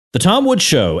The Tom Woods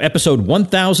Show, episode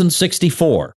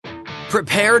 1064.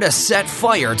 Prepare to set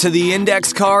fire to the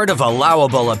index card of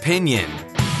allowable opinion.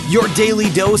 Your daily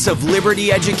dose of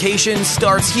liberty education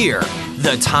starts here.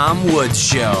 The Tom Woods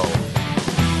Show.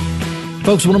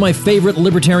 Folks, one of my favorite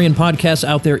libertarian podcasts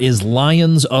out there is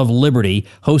Lions of Liberty,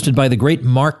 hosted by the great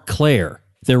Mark Claire.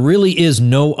 There really is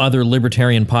no other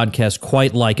libertarian podcast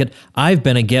quite like it. I've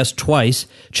been a guest twice.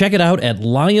 Check it out at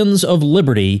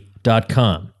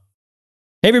lionsofliberty.com.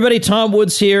 Hey everybody, Tom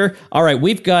Woods here. All right,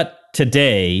 we've got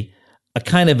today a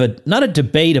kind of not a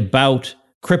debate about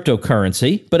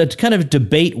cryptocurrency, but a kind of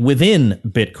debate within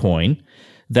Bitcoin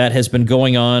that has been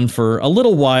going on for a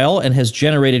little while and has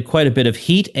generated quite a bit of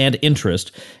heat and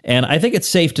interest. And I think it's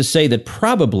safe to say that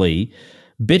probably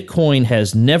Bitcoin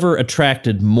has never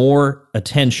attracted more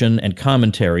attention and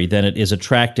commentary than it is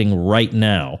attracting right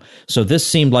now. So this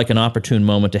seemed like an opportune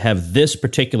moment to have this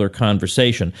particular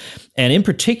conversation. And in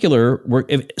particular,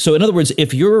 so in other words,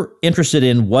 if you're interested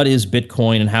in what is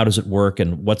Bitcoin and how does it work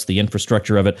and what's the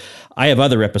infrastructure of it, I have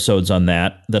other episodes on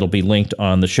that that'll be linked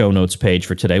on the show notes page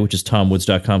for today, which is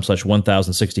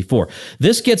tomwoods.com/1064.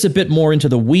 This gets a bit more into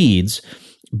the weeds,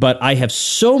 but I have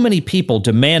so many people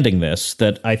demanding this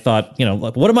that I thought,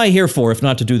 what am I here for if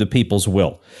not to do the people's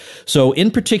will? So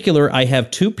in particular, I have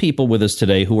two people with us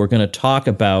today who are going to talk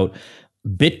about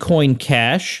Bitcoin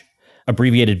Cash,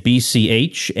 abbreviated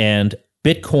BCH, and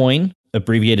Bitcoin,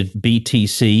 abbreviated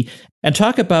BTC, and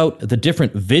talk about the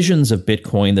different visions of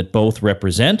Bitcoin that both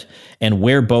represent and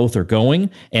where both are going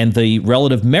and the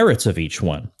relative merits of each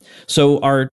one. So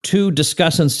our two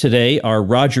discussants today are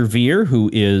Roger Ver, who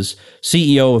is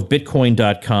CEO of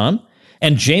Bitcoin.com,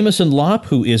 and Jameson Lopp,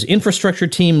 who is infrastructure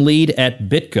team lead at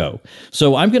BitGo.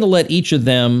 So I'm going to let each of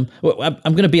them, I'm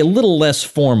going to be a little less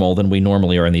formal than we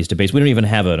normally are in these debates. We don't even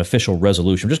have an official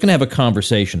resolution. We're just going to have a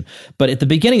conversation. But at the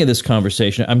beginning of this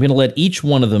conversation, I'm going to let each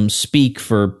one of them speak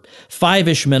for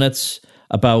 5-ish minutes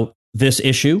about this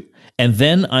issue. And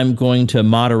then I'm going to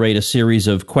moderate a series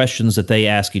of questions that they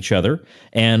ask each other.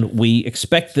 And we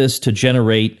expect this to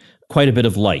generate quite a bit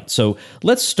of light. So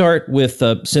let's start with,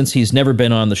 since he's never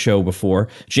been on the show before,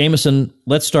 Jameson,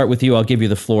 let's start with you. I'll give you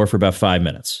the floor for about 5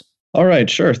 minutes. All right,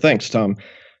 sure. Thanks, Tom.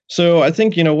 So I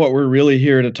think, what we're really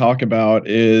here to talk about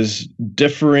is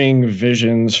differing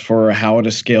visions for how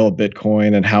to scale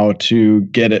Bitcoin and how to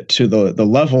get it to the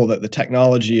level that the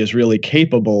technology is really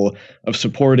capable of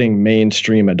supporting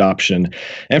mainstream adoption.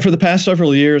 And for the past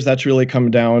several years, that's really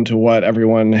come down to what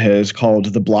everyone has called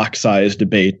the block size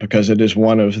debate, because it is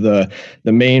one of the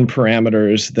main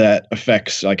parameters that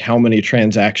affects like how many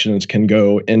transactions can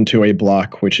go into a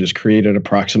block, which is created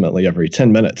approximately every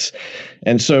 10 minutes.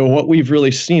 And so what we've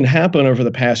really seen happen over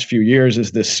the past few years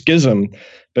is this schism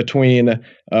between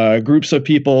groups of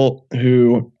people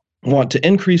who want to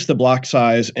increase the block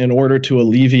size in order to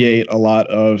alleviate a lot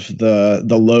of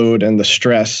the load and the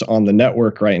stress on the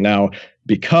network right now,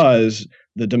 because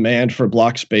the demand for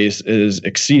block space is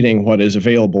exceeding what is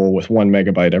available with 1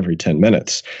 megabyte every 10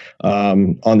 minutes.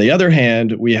 On the other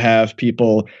hand, we have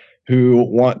people who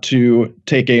want to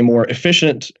take a more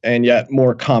efficient and yet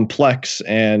more complex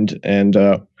and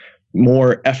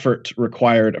more effort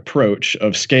required approach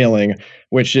of scaling,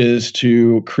 which is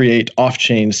to create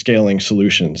off-chain scaling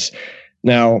solutions.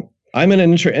 Now, I'm in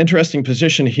an interesting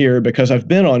position here because I've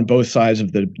been on both sides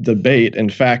of the debate. In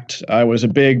fact, I was a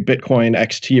big Bitcoin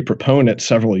XT proponent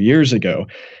several years ago.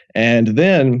 And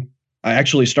then I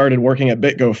actually started working at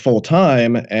BitGo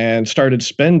full-time and started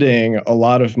spending a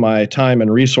lot of my time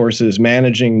and resources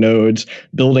managing nodes,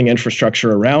 building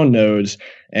infrastructure around nodes,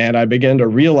 and I began to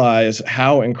realize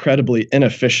how incredibly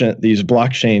inefficient these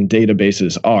blockchain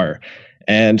databases are.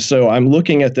 And so I'm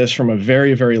looking at this from a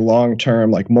very, very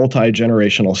long-term, like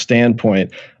multi-generational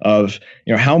standpoint of,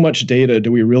 how much data do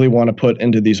we really want to put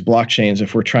into these blockchains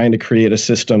if we're trying to create a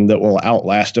system that will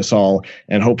outlast us all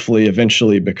and hopefully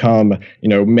eventually become,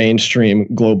 mainstream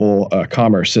global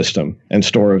commerce system and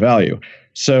store of value.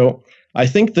 So I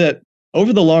think that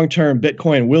over the long term,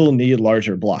 Bitcoin will need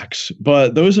larger blocks,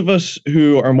 but those of us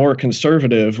who are more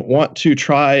conservative want to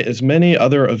try as many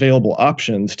other available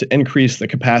options to increase the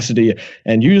capacity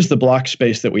and use the block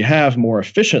space that we have more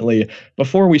efficiently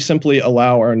before we simply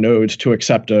allow our nodes to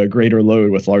accept a greater load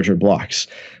with larger blocks.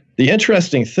 The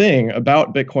interesting thing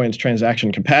about Bitcoin's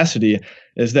transaction capacity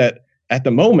is that at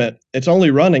the moment, it's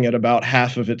only running at about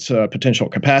half of its potential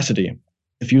capacity.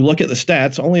 If you look at the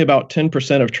stats, only about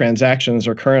 10% of transactions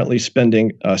are currently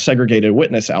spending segregated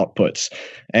witness outputs.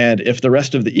 And if the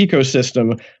rest of the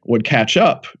ecosystem would catch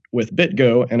up with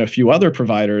BitGo and a few other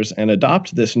providers and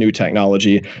adopt this new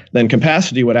technology, then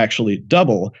capacity would actually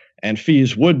double. and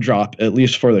fees would drop, at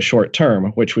least for the short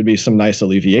term, which would be some nice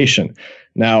alleviation.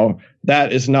 Now,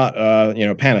 that is not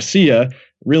panacea.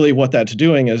 Really, what that's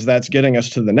doing is that's getting us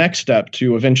to the next step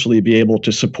to eventually be able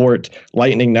to support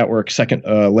Lightning Network second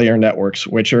layer networks,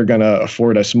 which are going to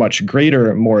afford us much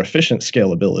greater, more efficient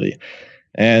scalability.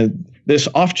 And this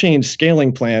off-chain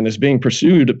scaling plan is being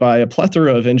pursued by a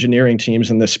plethora of engineering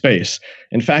teams in this space.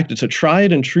 In fact, it's a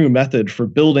tried and true method for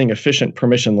building efficient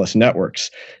permissionless networks.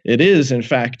 It is, in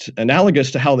fact, analogous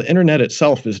to how the internet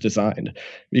itself is designed.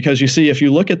 Because you see, if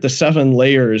you look at the 7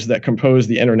 layers that compose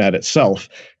the internet itself,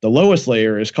 the lowest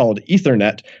layer is called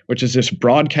Ethernet, which is this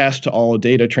broadcast to all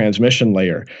data transmission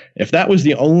layer. If that was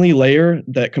the only layer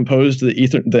that composed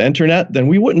the internet, then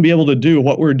we wouldn't be able to do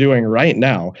what we're doing right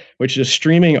now, which is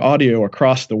streaming audio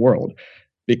across the world.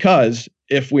 Because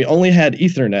if we only had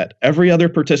Ethernet, every other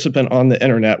participant on the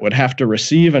internet would have to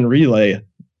receive and relay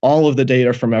all of the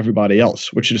data from everybody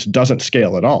else, which just doesn't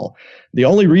scale at all. The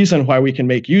only reason why we can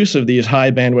make use of these high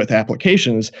bandwidth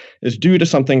applications is due to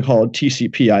something called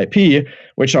TCP/IP,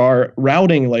 which are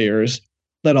routing layers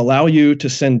that allow you to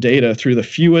send data through the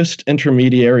fewest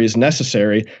intermediaries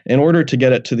necessary in order to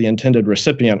get it to the intended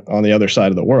recipient on the other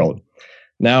side of the world.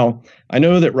 Now, I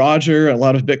know that Roger and a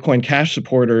lot of Bitcoin Cash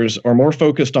supporters are more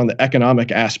focused on the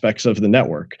economic aspects of the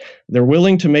network. They're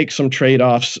willing to make some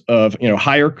trade-offs of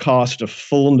higher cost of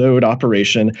full node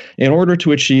operation in order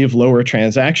to achieve lower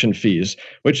transaction fees,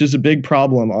 which is a big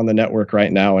problem on the network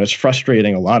right now and is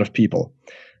frustrating a lot of people.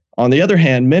 On the other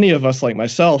hand, many of us, like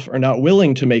myself, are not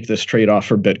willing to make this trade-off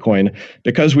for Bitcoin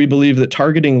because we believe that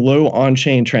targeting low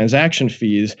on-chain transaction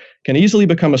fees can easily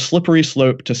become a slippery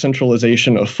slope to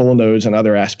centralization of full nodes and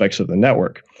other aspects of the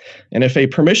network. And if a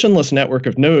permissionless network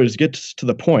of nodes gets to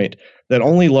the point that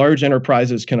only large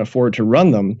enterprises can afford to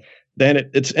run them, then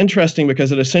it's interesting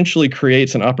because it essentially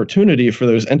creates an opportunity for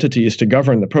those entities to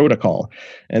govern the protocol.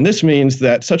 And this means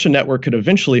that such a network could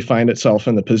eventually find itself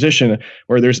in the position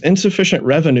where there's insufficient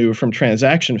revenue from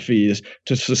transaction fees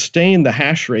to sustain the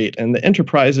hash rate, and the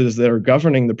enterprises that are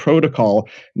governing the protocol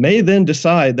may then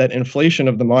decide that inflation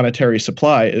of the monetary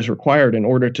supply is required in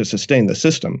order to sustain the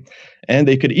system. And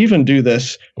they could even do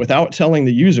this without telling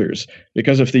the users,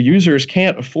 because if the users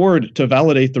can't afford to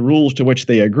validate the rules to which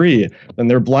they agree, then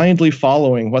they're blindly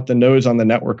following what the nodes on the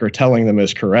network are telling them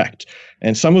is correct.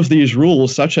 And some of these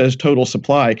rules, such as total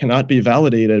supply, cannot be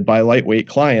validated by lightweight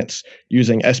clients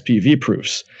using SPV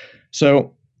proofs.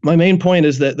 So my main point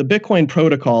is that the Bitcoin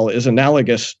protocol is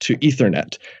analogous to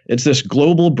Ethernet. It's this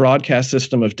global broadcast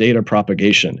system of data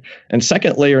propagation. And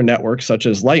second layer networks such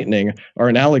as Lightning are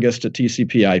analogous to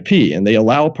TCP/IP, and they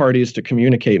allow parties to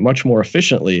communicate much more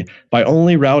efficiently by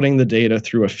only routing the data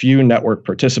through a few network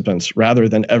participants rather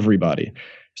than everybody.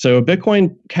 So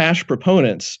Bitcoin Cash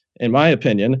proponents, in my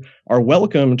opinion, are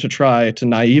welcome to try to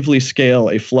naively scale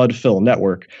a flood fill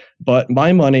network, but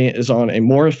my money is on a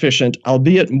more efficient,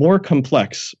 albeit more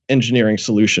complex, engineering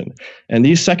solution. And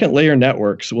these second layer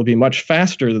networks will be much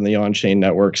faster than the on-chain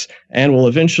networks and will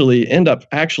eventually end up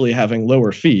actually having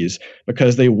lower fees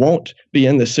because they won't be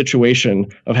in this situation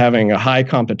of having a high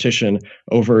competition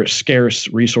over scarce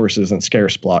resources and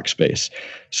scarce block space.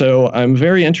 So I'm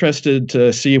very interested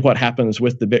to see what happens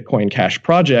with the Bitcoin Cash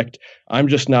project. I'm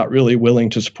just not really willing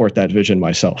to support that vision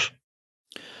myself.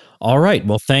 All right.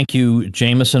 Well, thank you,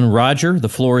 Jameson. Roger, the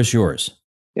floor is yours.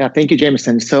 Yeah, thank you,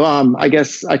 Jameson. So I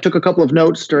guess I took a couple of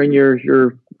notes during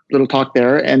your little talk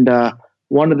there. And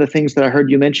one of the things that I heard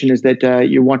you mention is that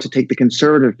you want to take the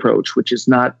conservative approach, which is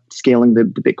not scaling the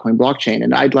Bitcoin blockchain.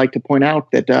 And I'd like to point out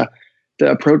that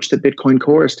the approach that Bitcoin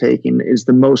Core is taking is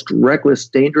the most reckless,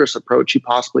 dangerous approach you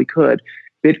possibly could.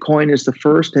 Bitcoin is the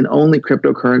first and only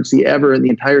cryptocurrency ever in the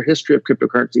entire history of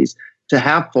cryptocurrencies to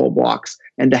have full blocks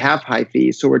and to have high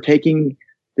fees. So we're taking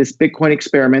this Bitcoin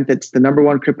experiment that's the number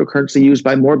one cryptocurrency used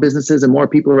by more businesses and more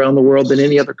people around the world than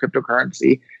any other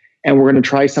cryptocurrency, and we're going to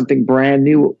try something brand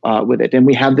new with it. And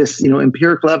we have this,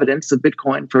 empirical evidence of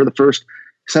Bitcoin for the first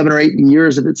 7 or 8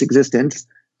 years of its existence.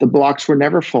 The blocks were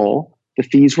never full. The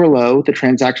fees were low. The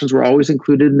transactions were always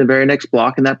included in the very next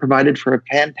block, and that provided for a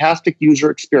fantastic user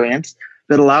experience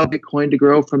that allowed Bitcoin to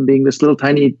grow from being this little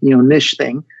tiny, niche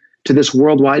thing to this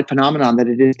worldwide phenomenon that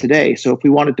it is today. So if we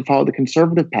wanted to follow the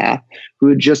conservative path, we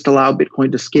would just allow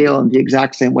Bitcoin to scale in the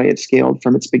exact same way it scaled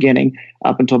from its beginning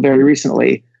up until very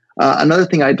recently. Another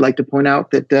thing I'd like to point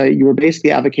out that you were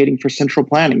basically advocating for central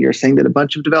planning. You're saying that a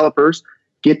bunch of developers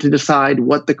get to decide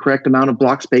what the correct amount of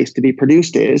block space to be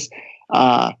produced is.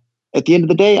 At the end of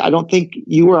the day, I don't think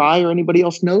you or I or anybody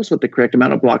else knows what the correct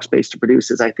amount of block space to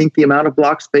produce is. I think the amount of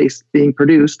block space being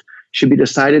produced should be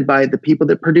decided by the people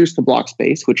that produce the block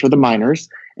space, which are the miners,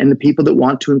 and the people that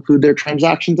want to include their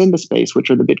transactions in the space, which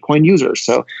are the Bitcoin users.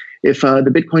 So If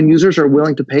the Bitcoin users are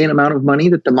willing to pay an amount of money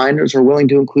that the miners are willing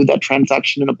to include that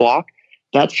transaction in a block,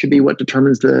 that should be what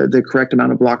determines the correct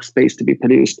amount of block space to be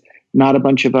produced, not a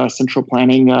bunch of central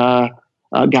planning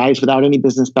guys without any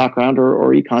business background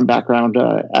or econ background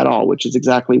at all, which is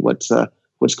exactly what's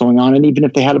going on. And even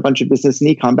if they had a bunch of business and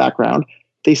econ background,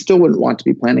 they still wouldn't want to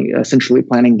be centrally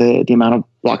planning the amount of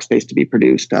block space to be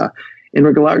produced. In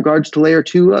regards to layer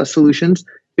 2 solutions,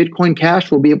 Bitcoin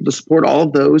Cash will be able to support all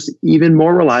of those even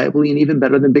more reliably and even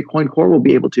better than Bitcoin Core will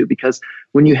be able to, because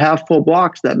when you have full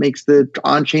blocks, that makes the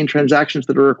on-chain transactions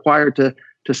that are required to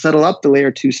settle up the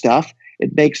layer 2 stuff,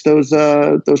 it makes those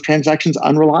transactions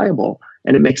unreliable,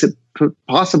 and it makes it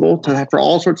possible for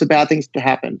all sorts of bad things to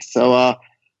happen. So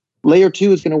layer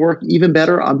 2 is going to work even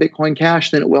better on Bitcoin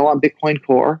Cash than it will on Bitcoin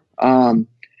Core.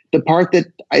 The part that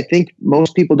I think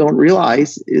most people don't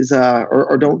realize is,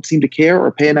 or don't seem to care or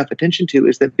pay enough attention to,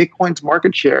 is that Bitcoin's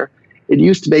market share, it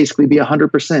used to basically be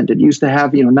 100%. It used to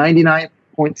have 99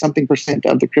 point something percent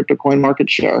of the crypto coin market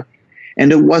share.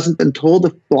 And it wasn't until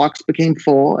the blocks became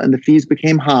full and the fees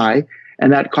became high,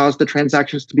 and that caused the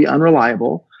transactions to be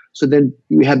unreliable. So then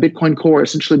we have Bitcoin Core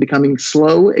essentially becoming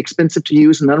slow, expensive to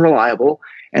use, and unreliable,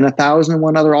 and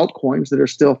 1,001 other altcoins that are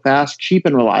still fast, cheap,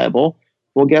 and reliable.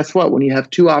 Well, guess what? When you have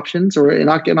two options, or in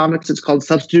economics, it's called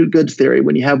substitute goods theory.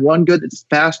 When you have one good that's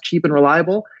fast, cheap, and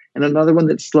reliable, and another one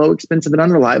that's slow, expensive, and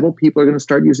unreliable, people are going to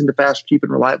start using the fast, cheap,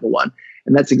 and reliable one.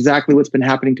 And that's exactly what's been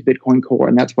happening to Bitcoin Core.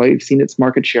 And that's why we've seen its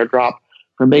market share drop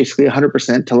from basically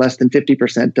 100% to less than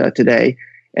 50% today.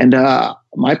 And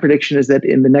my prediction is that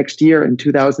in the next year, in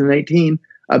 2018,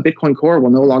 Bitcoin Core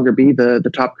will no longer be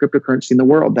the top cryptocurrency in the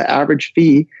world. The average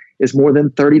fee is more than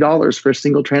 $30 for a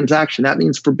single transaction. That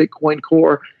means for Bitcoin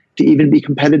Core to even be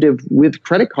competitive with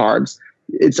credit cards,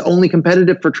 it's only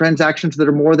competitive for transactions that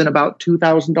are more than about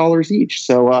 $2,000 each.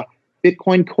 So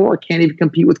Bitcoin Core can't even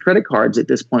compete with credit cards at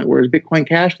this point, whereas Bitcoin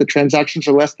Cash, the transactions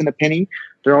are less than a penny.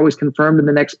 They're always confirmed in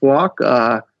the next block.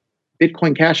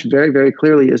 Bitcoin Cash very, very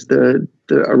clearly is the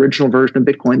original version of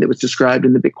Bitcoin that was described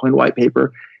in the Bitcoin white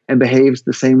paper and behaves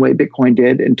the same way Bitcoin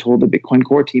did until the Bitcoin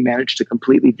Core team managed to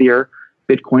completely veer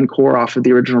Bitcoin Core off of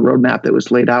the original roadmap that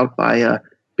was laid out by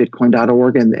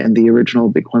Bitcoin.org and the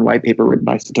original Bitcoin white paper written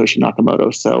by Satoshi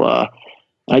Nakamoto. So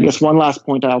I guess one last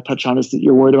point I'll touch on is that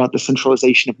you're worried about the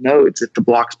centralization of nodes. If the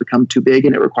blocks become too big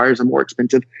and it requires a more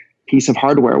expensive piece of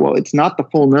hardware, well, it's not the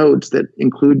full nodes that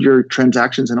include your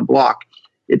transactions in a block.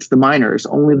 It's the miners.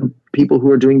 Only the people who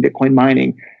are doing Bitcoin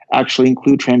mining actually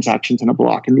include transactions in a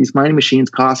block. And these mining machines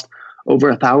cost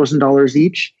over $1,000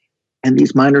 each. And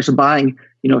these miners are buying,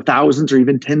 thousands or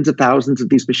even tens of thousands of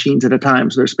these machines at a time.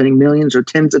 So they're spending millions or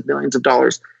tens of millions of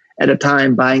dollars at a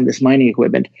time buying this mining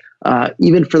equipment.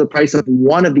 Even for the price of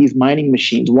one of these mining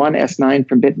machines, one S9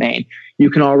 from Bitmain, you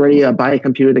can already buy a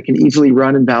computer that can easily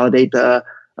run and validate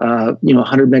 100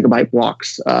 megabyte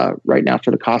blocks right now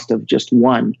for the cost of just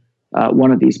one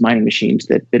of these mining machines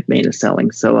that Bitmain is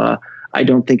selling. So I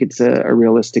don't think it's a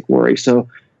realistic worry. So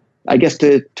I guess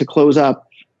to close up,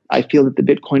 I feel that the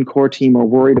Bitcoin Core team are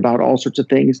worried about all sorts of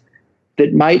things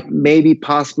that might maybe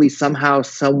possibly somehow,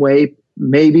 some way,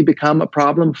 maybe become a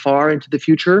problem far into the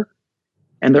future.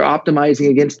 And they're optimizing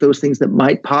against those things that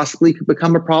might possibly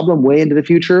become a problem way into the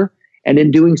future. And in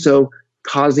doing so,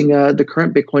 causing the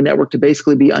current Bitcoin network to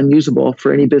basically be unusable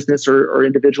for any business or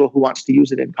individual who wants to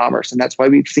use it in commerce. And that's why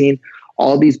we've seen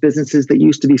all these businesses that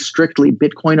used to be strictly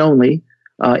Bitcoin only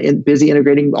busy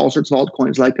integrating all sorts of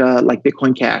altcoins like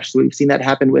Bitcoin Cash. So we've seen that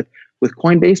happen with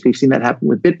Coinbase. We've seen that happen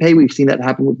with BitPay. We've seen that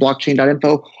happen with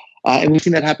blockchain.info. And we've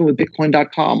seen that happen with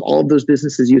Bitcoin.com. All of those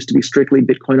businesses used to be strictly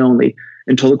Bitcoin only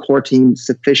until the core team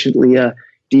sufficiently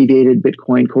deviated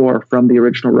Bitcoin Core from the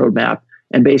original roadmap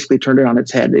and basically turned it on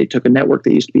its head. They took a network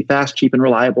that used to be fast, cheap, and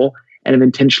reliable and have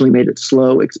intentionally made it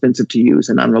slow, expensive to use,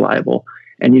 and unreliable.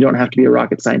 And you don't have to be a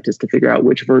rocket scientist to figure out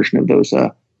which version of those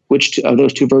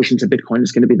two versions of Bitcoin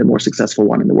is going to be the more successful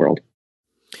one in the world.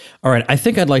 All right. I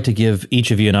think I'd like to give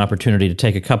each of you an opportunity to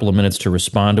take a couple of minutes to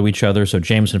respond to each other. So,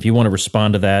 Jameson, if you want to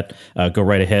respond to that, go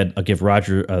right ahead. I'll give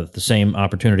Roger the same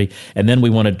opportunity. And then we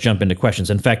want to jump into questions.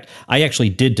 In fact, I actually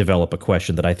did develop a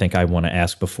question that I think I want to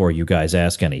ask before you guys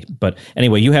ask any. But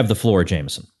anyway, you have the floor,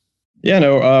 Jameson. Yeah,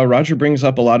 no, Roger brings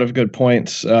up a lot of good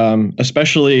points,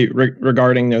 especially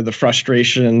regarding the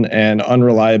frustration and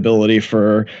unreliability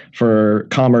for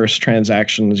commerce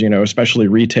transactions, especially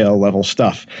retail level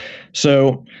stuff.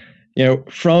 So,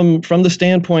 From the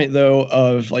standpoint, though,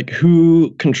 of like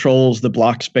who controls the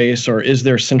block space, or is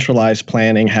there centralized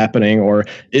planning happening, or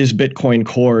is Bitcoin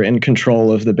Core in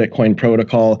control of the Bitcoin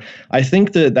protocol? I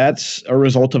think that that's a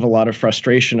result of a lot of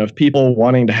frustration of people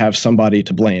wanting to have somebody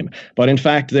to blame. But in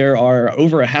fact, there are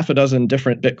over a half a dozen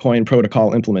different Bitcoin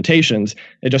protocol implementations.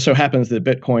 It just so happens that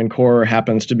Bitcoin Core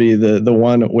happens to be the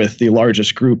one with the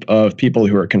largest group of people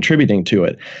who are contributing to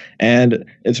it. And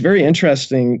it's very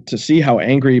interesting to see how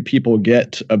angry people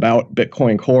get about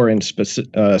Bitcoin Core in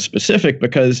specific,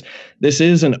 because this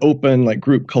is an open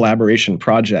group collaboration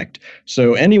project.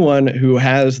 So anyone who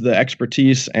has the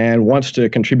expertise and wants to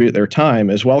contribute their time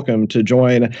is welcome to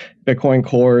join Bitcoin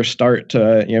Core, start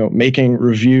making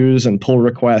reviews and pull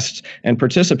requests and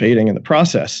participating in the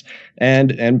process.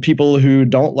 And people who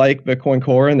don't like Bitcoin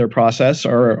Core and their process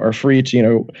are free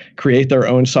to create their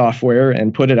own software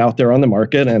and put it out there on the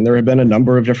market. And there have been a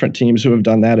number of different teams who have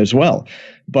done that as well.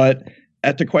 But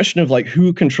at the question of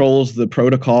who controls the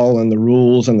protocol and the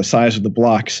rules and the size of the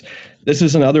blocks, this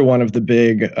is another one of the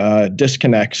big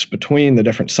disconnects between the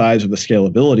different sides of the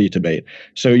scalability debate.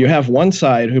 So you have one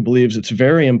side who believes it's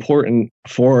very important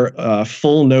for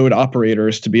full node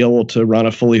operators to be able to run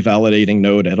a fully validating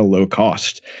node at a low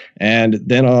cost. And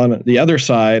then on the other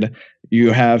side,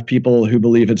 you have people who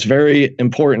believe it's very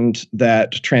important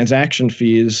that transaction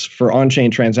fees for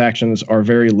on-chain transactions are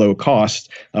very low cost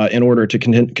in order to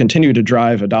continue to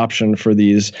drive adoption for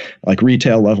these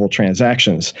retail level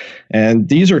transactions. And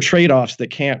these are trade-offs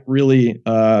that can't really,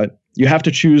 you have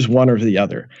to choose one or the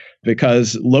other,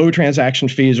 because low transaction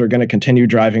fees are going to continue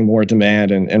driving more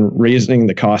demand and raising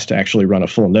the cost to actually run a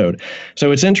full node.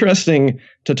 So it's interesting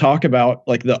to talk about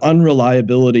the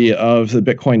unreliability of the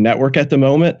Bitcoin network at the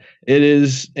moment. It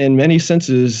is in many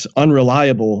senses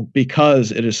unreliable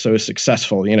because it is so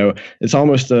successful. It's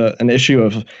almost an issue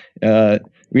of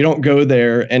we don't go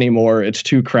there anymore. It's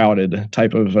too crowded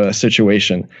type of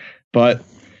situation. But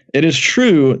it is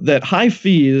true that high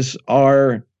fees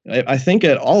are, I think,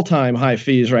 at all-time high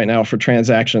fees right now for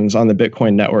transactions on the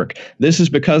Bitcoin network. This is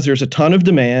because there's a ton of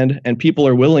demand and people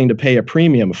are willing to pay a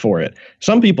premium for it.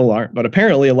 Some people aren't, but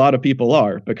apparently a lot of people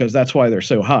are, because that's why they're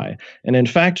so high. And in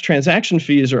fact, transaction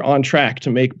fees are on track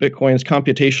to make Bitcoin's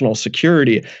computational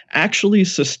security actually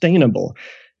sustainable.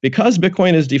 Because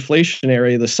Bitcoin is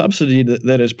deflationary, the subsidy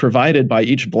that is provided by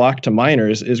each block to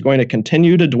miners is going to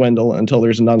continue to dwindle until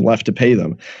there's none left to pay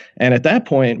them. And at that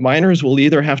point, miners will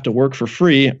either have to work for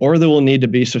free or there will need to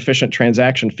be sufficient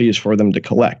transaction fees for them to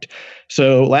collect.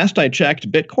 So last I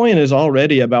checked, Bitcoin is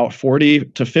already about 40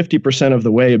 to 50% of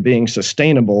the way of being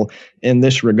sustainable in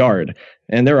this regard.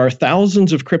 And there are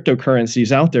thousands of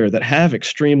cryptocurrencies out there that have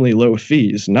extremely low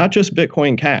fees, not just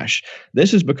Bitcoin Cash.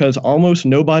 This is because almost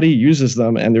nobody uses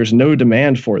them and there's no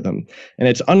demand for them. And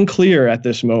it's unclear at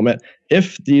this moment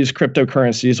if these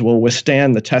cryptocurrencies will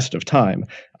withstand the test of time.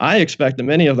 I expect that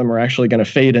many of them are actually going to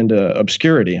fade into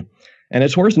obscurity. And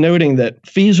it's worth noting that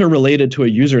fees are related to a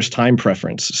user's time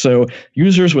preference. So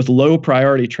users with low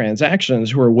priority transactions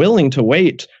who are willing to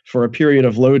wait for a period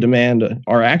of low demand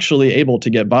are actually able to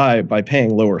get by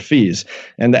paying lower fees.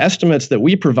 And the estimates that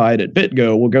we provide at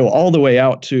BitGo will go all the way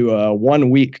out to a 1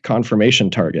 week confirmation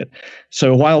target.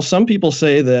 So while some people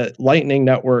say that Lightning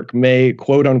Network may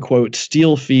quote unquote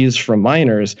steal fees from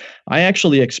miners, I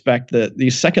actually expect that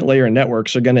these second layer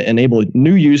networks are going to enable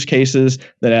new use cases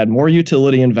that add more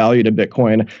utility and value to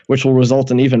Bitcoin, which will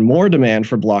result in even more demand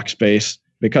for block space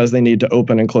because they need to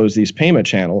open and close these payment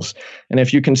channels. And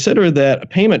if you consider that a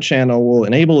payment channel will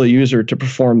enable a user to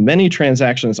perform many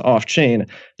transactions off-chain,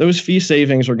 those fee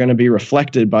savings are going to be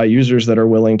reflected by users that are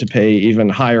willing to pay even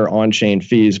higher on-chain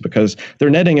fees because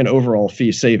they're netting an overall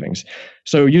fee savings.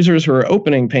 So users who are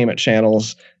opening payment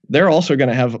channels, they're also going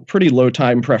to have a pretty low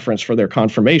time preference for their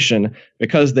confirmation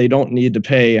because they don't need to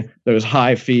pay those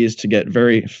high fees to get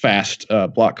very fast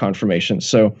block confirmations.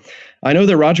 So I know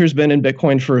that Roger's been in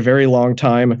Bitcoin for a very long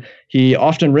time. He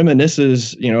often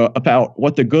reminisces, about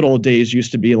what the good old days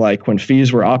used to be like when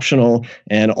fees were optional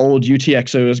and old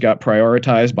UTXOs got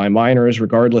prioritized by miners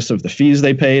regardless of the fees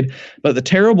they paid. But the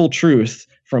terrible truth,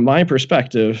 from my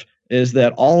perspective, is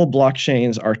that all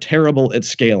blockchains are terrible at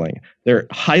scaling. They're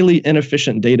highly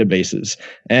inefficient databases.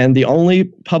 And the only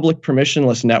public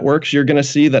permissionless networks you're going to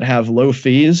see that have low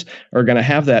fees are going to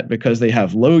have that because they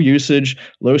have low usage,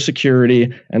 low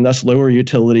security, and thus lower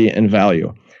utility and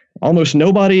value. Almost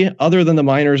nobody other than the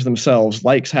miners themselves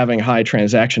likes having high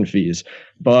transaction fees,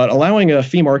 but allowing a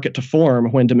fee market to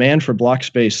form when demand for block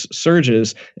space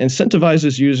surges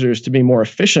incentivizes users to be more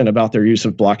efficient about their use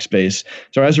of block space.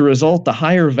 So as a result, the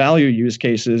higher value use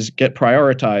cases get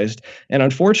prioritized, and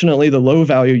unfortunately, the low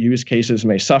value use cases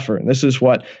may suffer. And this is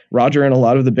what Roger and a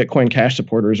lot of the Bitcoin Cash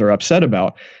supporters are upset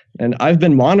about. And I've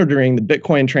been monitoring the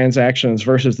Bitcoin transactions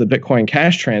versus the Bitcoin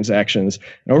Cash transactions.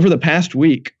 And over the past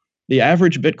week, the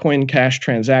average Bitcoin Cash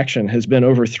transaction has been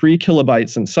over 3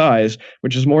 kilobytes in size,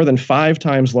 which is more than 5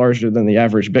 times larger than the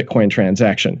average Bitcoin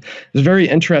transaction. It's very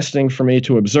interesting for me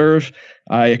to observe.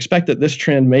 I expect that this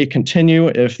trend may continue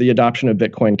if the adoption of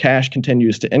Bitcoin Cash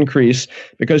continues to increase,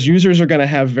 because users are going to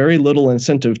have very little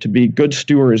incentive to be good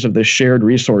stewards of this shared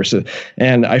resource.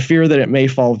 And I fear that it may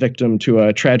fall victim to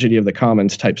a tragedy of the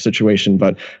commons type situation,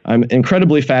 but I'm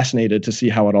incredibly fascinated to see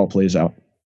how it all plays out.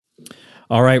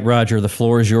 All right, Roger, the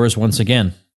floor is yours once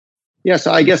again. Yes,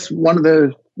 I guess one of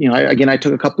the, I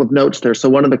took a couple of notes there. So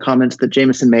one of the comments that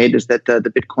Jameson made is that the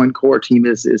Bitcoin Core team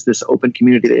is this open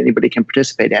community that anybody can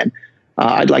participate in.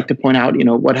 I'd like to point out,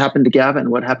 what happened to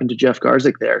Gavin, what happened to Jeff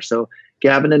Garzik there. So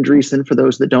Gavin Andreessen, for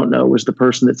those that don't know, was the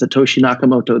person that Satoshi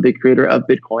Nakamoto, the creator of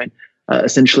Bitcoin,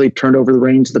 essentially turned over the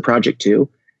reins of the project to.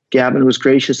 Gavin was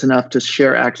gracious enough to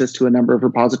share access to a number of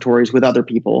repositories with other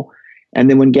people. And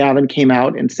then when Gavin came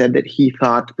out and said that he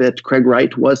thought that Craig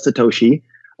Wright was Satoshi,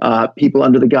 people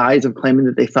under the guise of claiming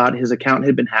that they thought his account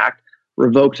had been hacked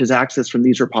revoked his access from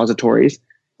these repositories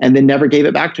and then never gave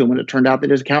it back to him when it turned out that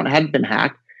his account hadn't been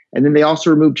hacked. And then they also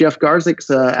removed Jeff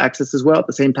Garzik's access as well at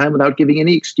the same time without giving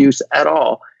any excuse at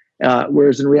all.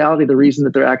 Whereas in reality, the reason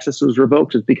that their access was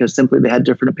revoked is because simply they had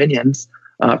different opinions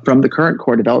from the current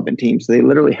core development team. So they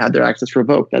literally had their access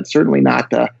revoked. That's certainly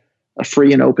not a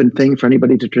free and open thing for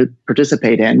anybody to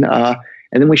participate in. And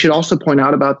then we should also point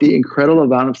out about the incredible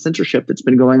amount of censorship that's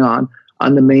been going on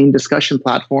the main discussion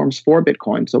platforms for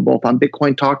Bitcoin. So both on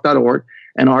bitcointalk.org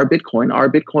and Our Bitcoin. Our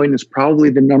Bitcoin is probably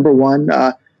the number one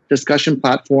discussion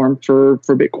platform for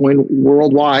Bitcoin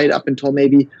worldwide up until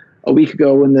maybe a week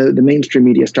ago when the mainstream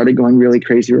media started going really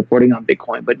crazy reporting on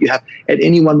Bitcoin. But you have, at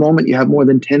any one moment, you have more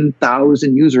than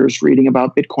 10,000 users reading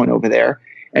about Bitcoin over there.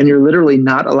 And you're literally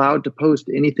not allowed to post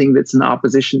anything that's in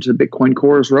opposition to the Bitcoin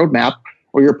Core's roadmap,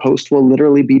 or your post will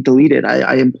literally be deleted.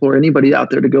 I implore anybody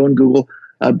out there to go and Google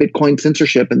Bitcoin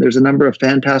censorship. And there's a number of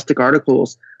fantastic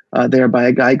articles there by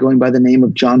a guy going by the name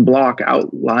of John Block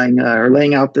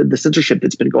laying out the censorship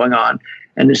that's been going on.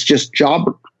 And it's just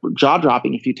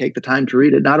jaw-dropping if you take the time to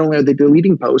read it. Not only are they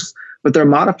deleting posts, but they're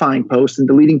modifying posts and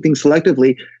deleting things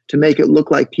selectively to make it look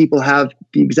like people have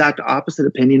the exact opposite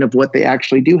opinion of what they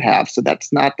actually do have. So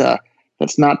that's not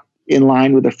in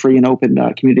line with a free and open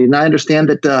community. And I understand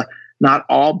that not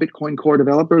all Bitcoin Core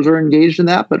developers are engaged in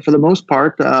that, but for the most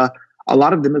part, a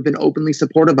lot of them have been openly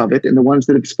supportive of it. And the ones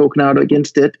that have spoken out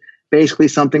against it basically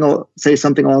say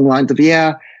something along the lines of,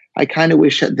 yeah, I kind of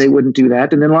wish that they wouldn't do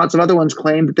that. And then lots of other ones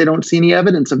claim that they don't see any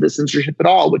evidence of this censorship at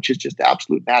all, which is just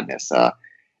absolute madness.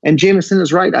 And Jameson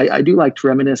is right. I do like to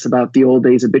reminisce about the old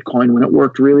days of Bitcoin when it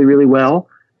worked really, really well.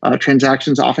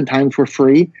 Transactions oftentimes were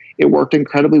free. It worked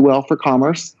incredibly well for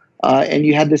commerce. And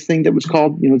you had this thing that was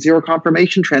called, zero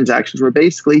confirmation transactions, where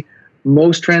basically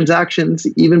most transactions,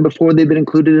 even before they've been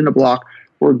included in a block,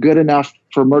 were good enough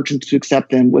for merchants to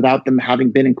accept them without them having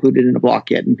been included in a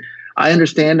block yet. And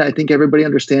I think everybody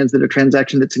understands that a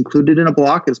transaction that's included in a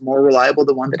block is more reliable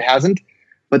than one that hasn't.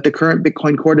 But the current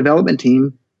Bitcoin Core development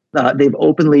team, they've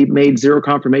openly made zero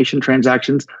confirmation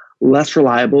transactions less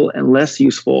reliable and less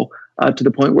useful to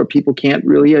the point where people can't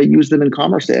really use them in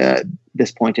commerce at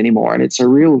this point anymore. And it's a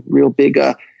real big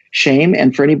shame.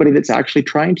 And for anybody that's actually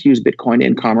trying to use Bitcoin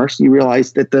in commerce, you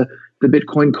realize that the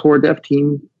Bitcoin Core dev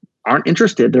team aren't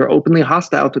interested. They're openly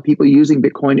hostile to people using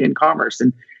Bitcoin in commerce.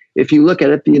 And if you look at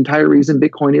it, the entire reason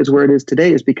Bitcoin is where it is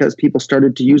today is because people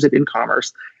started to use it in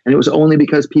commerce. And it was only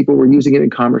because people were using it in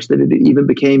commerce that it even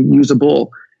became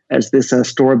usable as this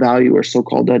store of value, or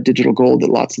so-called digital gold, that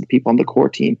lots of the people on the core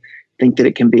team think that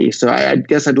it can be. So I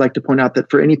guess I'd like to point out that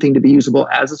for anything to be usable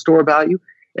as a store of value,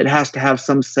 it has to have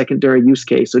some secondary use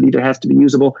case. So it either has to be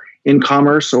usable in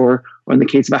commerce, or in the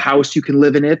case of a house, you can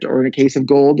live in it, or in a case of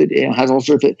gold, it has all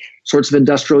sorts of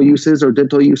industrial uses or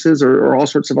dental uses, or all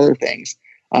sorts of other things.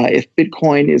 If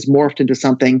Bitcoin is morphed into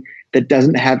something that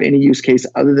doesn't have any use case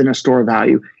other than a store of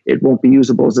value, it won't be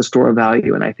usable as a store of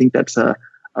value. And I think that's a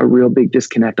real big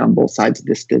disconnect on both sides of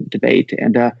this debate.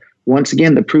 And once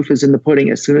again, the proof is in the pudding.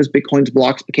 As soon as Bitcoin's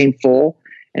blocks became full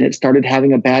and it started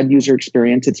having a bad user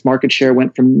experience, its market share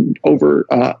went from over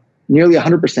nearly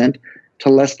 100% to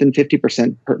less than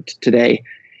 50% today.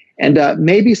 And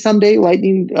maybe someday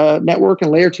Lightning Network and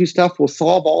Layer 2 stuff will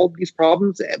solve all of these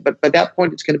problems. But by that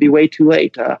point, it's going to be way too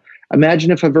late.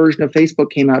 Imagine if a version of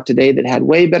Facebook came out today that had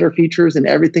way better features and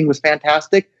everything was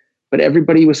fantastic, but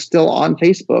everybody was still on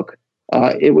Facebook.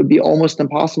 It would be almost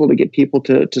impossible to get people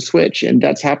to switch. And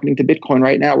that's happening to Bitcoin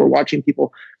right now. We're watching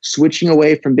people switching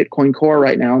away from Bitcoin Core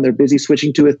right now. And they're busy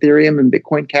switching to Ethereum and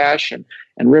Bitcoin Cash and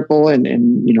Ripple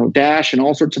and Dash and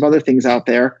all sorts of other things out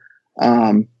there.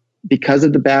 Because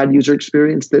of the bad user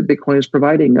experience that Bitcoin is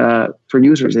providing for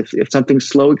users. If something's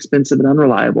slow, expensive, and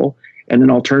unreliable, and an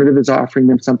alternative is offering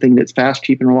them something that's fast,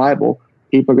 cheap, and reliable,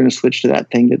 people are going to switch to that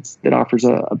thing that offers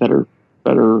a better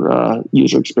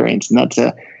user experience. And that's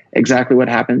exactly what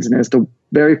happens. And as the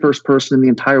very first person in the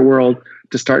entire world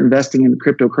to start investing in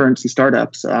cryptocurrency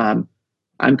startups,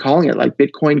 I'm calling it like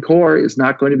Bitcoin Core is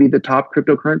not going to be the top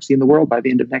cryptocurrency in the world by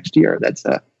the end of next year. That's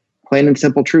a plain and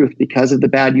simple truth because of the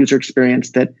bad user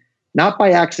experience that, not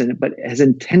by accident, but has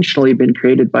intentionally been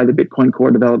created by the Bitcoin Core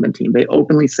development team. They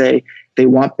openly say they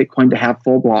want Bitcoin to have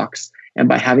full blocks. And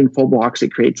by having full blocks,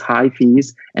 it creates high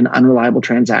fees and unreliable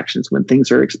transactions. When things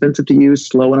are expensive to use,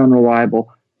 slow and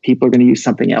unreliable, people are going to use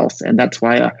something else. And that's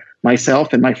why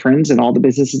myself and my friends and all the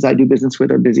businesses I do business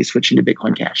with are busy switching to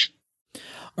Bitcoin Cash.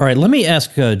 All right, let me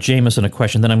ask Jameson a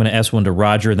question, then I'm going to ask one to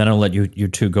Roger, then I'll let you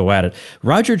two go at it.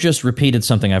 Roger just repeated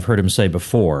something I've heard him say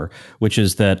before, which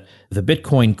is that the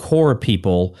Bitcoin Core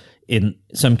people, in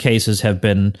some cases, have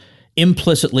been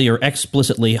implicitly or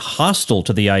explicitly hostile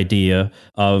to the idea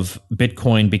of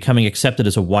Bitcoin becoming accepted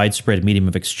as a widespread medium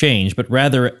of exchange, but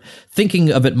rather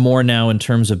thinking of it more now in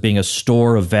terms of being a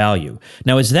store of value.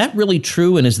 Now, is that really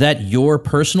true, and is that your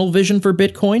personal vision for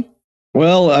Bitcoin?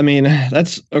 Well, I mean,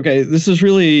 that's okay. This is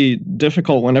really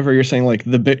difficult whenever you're saying like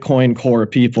the Bitcoin Core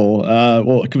people.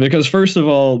 Well, because first of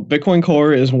all, Bitcoin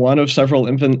Core is one of several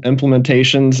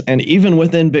implementations. And even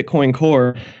within Bitcoin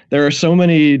Core, there are so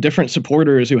many different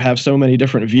supporters who have so many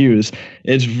different views.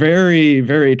 It's very,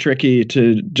 very tricky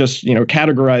to just,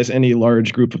 categorize any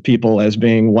large group of people as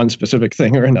being one specific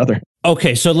thing or another.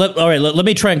 Okay, so let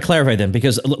me try and clarify then,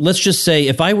 because let's just say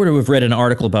if I were to have read an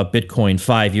article about Bitcoin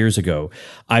 5 years ago,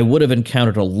 I would have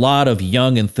encountered a lot of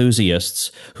young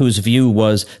enthusiasts whose view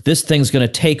was this thing's going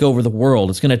to take over the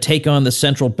world. It's going to take on the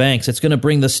central banks. It's going to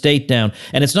bring the state down.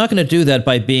 And it's not going to do that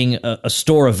by being a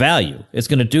store of value. It's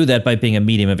going to do that by being a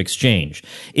medium of exchange.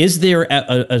 Is there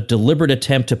a deliberate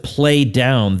attempt to play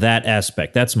down that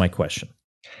aspect? That's my question.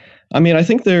 I mean, I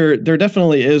think there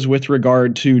definitely is with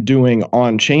regard to doing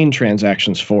on-chain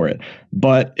transactions for it.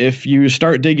 But if you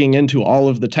start digging into all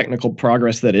of the technical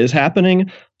progress that is happening,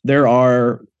 there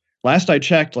are, last I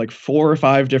checked, like 4 or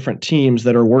 5 different teams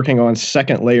that are working on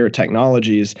second layer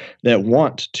technologies that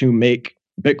want to make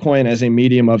Bitcoin as a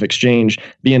medium of exchange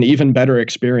be an even better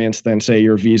experience than, say,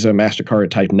 your Visa, MasterCard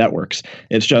type networks.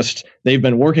 It's just they've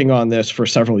been working on this for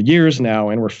several years now,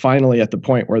 and we're finally at the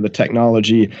point where the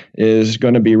technology is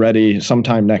going to be ready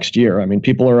sometime next year. I mean,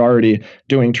 people are already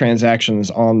doing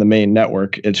transactions on the main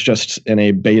network. It's just in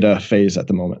a beta phase at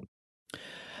the moment.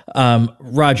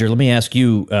 Roger, let me ask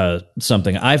you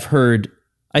something. I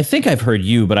think I've heard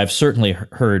you, but I've certainly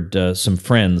heard some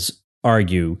friends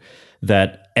argue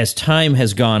that as time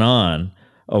has gone on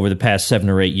over the past 7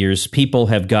 or 8 years, people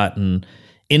have gotten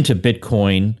into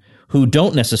Bitcoin who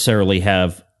don't necessarily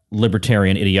have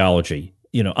libertarian ideology,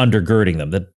 undergirding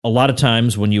them. That a lot of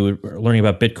times when you were learning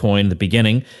about Bitcoin in the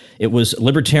beginning, it was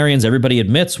libertarians, everybody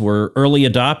admits, were early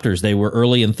adopters. They were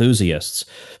early enthusiasts.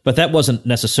 But that wasn't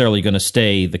necessarily going to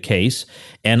stay the case.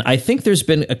 And I think there's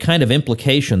been a kind of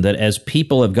implication that as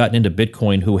people have gotten into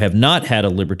Bitcoin who have not had a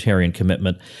libertarian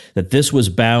commitment, that this was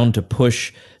bound to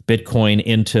push Bitcoin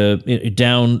into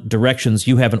down directions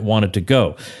you haven't wanted to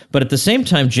go. But at the same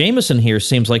time, Jameson here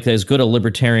seems like as good a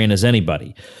libertarian as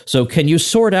anybody. So can you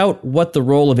sort out what the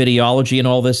role of ideology in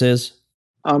all this is?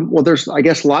 Well, there's, I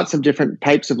guess, lots of different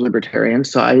types of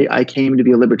libertarians. So I came to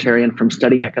be a libertarian from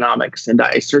studying economics, and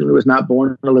I certainly was not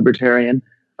born a libertarian.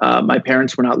 My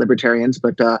parents were not libertarians,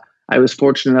 but I was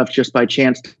fortunate enough just by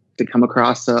chance to come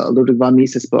across a Ludwig von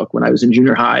Mises book when I was in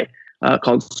junior high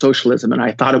called Socialism. And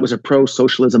I thought it was a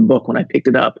pro-socialism book when I picked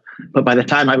it up. But by the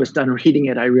time I was done reading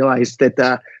it, I realized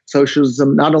that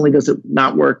socialism, not only does it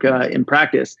not work in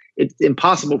practice, it's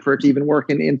impossible for it to even work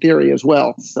in theory as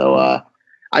well. So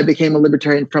I became a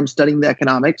libertarian from studying the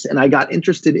economics, and I got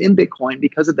interested in Bitcoin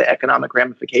because of the economic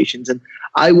ramifications. And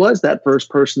I was that first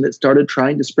person that started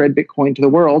trying to spread Bitcoin to the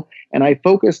world. And I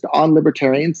focused on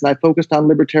libertarians, and I focused on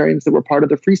libertarians that were part of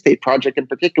the Free State Project in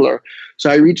particular. So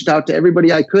I reached out to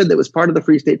everybody I could that was part of the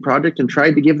Free State Project and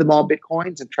tried to give them all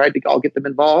Bitcoins and tried to all get them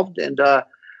involved. And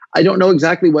I don't know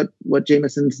exactly what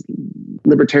Jameson's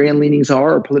libertarian leanings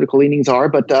are or political leanings are.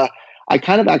 But I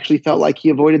kind of actually felt like he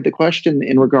avoided the question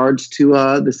in regards to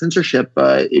the censorship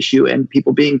issue and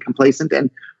people being complacent and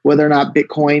whether or not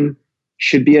Bitcoin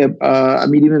should be a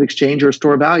medium of exchange or a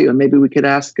store of value. And maybe we could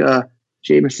ask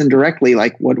Jameson directly,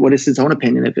 like what is his own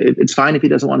opinion? If it's fine if he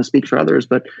doesn't want to speak for others,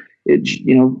 but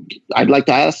I'd like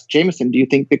to ask Jameson, do you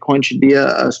think Bitcoin should be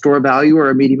a store of value or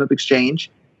a medium of exchange?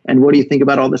 And what do you think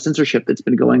about all the censorship that's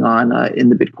been going on in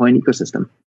the Bitcoin ecosystem?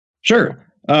 Sure.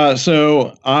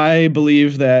 So I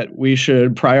believe that we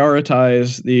should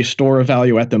prioritize the store of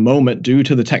value at the moment due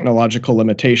to the technological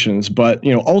limitations. But,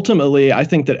 ultimately, I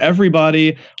think that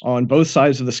everybody on both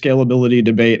sides of the scalability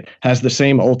debate has the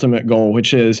same ultimate goal,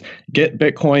 which is get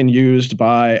Bitcoin used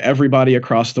by everybody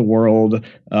across the world,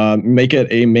 make it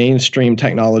a mainstream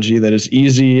technology that is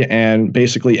easy and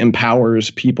basically empowers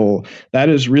people. That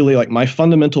is really like my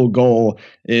fundamental goal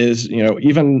is,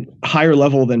 even higher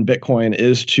level than Bitcoin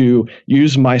is to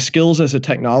use my skills as a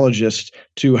technologist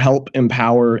to help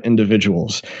empower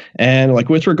individuals. And like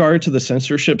with regard to the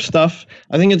censorship stuff,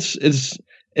 I think it's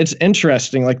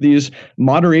interesting. Like these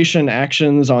moderation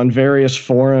actions on various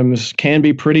forums can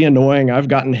be pretty annoying. I've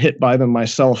gotten hit by them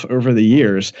myself over the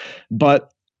years,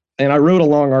 and I wrote a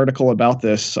long article about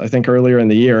this, I think, earlier in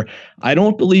the year. I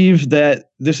don't believe that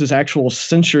this is actual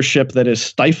censorship that is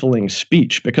stifling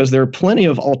speech, because there are plenty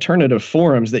of alternative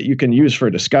forums that you can use for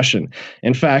discussion.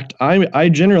 In fact, I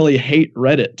generally hate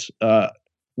Reddit.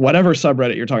 Whatever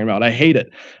subreddit you're talking about, I hate it.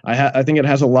 I think it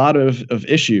has a lot of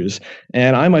issues.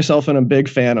 And I myself am a big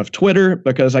fan of Twitter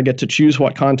because I get to choose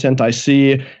what content I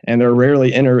see, and there are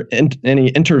rarely any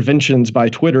interventions by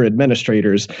Twitter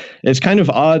administrators. It's kind of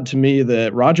odd to me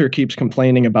that Roger keeps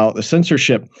complaining about the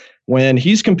censorship when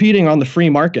he's competing on the free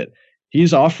market.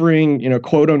 He's offering,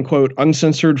 quote unquote,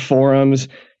 uncensored forums.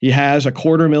 He has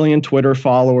 250,000 Twitter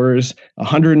followers,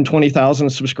 120,000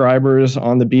 subscribers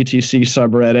on the BTC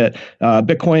subreddit.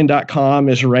 Bitcoin.com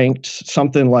is ranked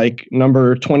something like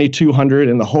number 2,200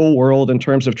 in the whole world in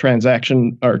terms of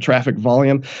transaction or traffic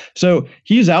volume. So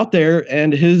he's out there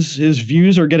and his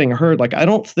views are getting heard. Like, I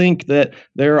don't think that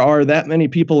there are that many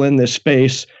people in this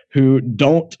space who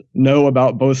don't know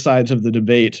about both sides of the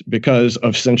debate because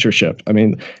of censorship. I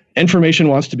mean, information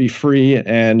wants to be free,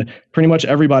 and pretty much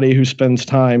everybody who spends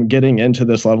time getting into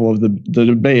this level of the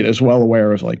debate is well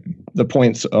aware of like the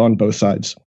points on both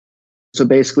sides. So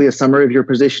basically a summary of your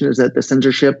position is that the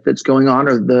censorship that's going on,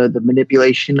 or the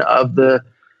manipulation of the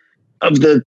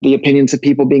opinions of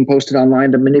people being posted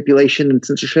online, the manipulation and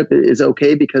censorship is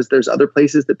okay because there's other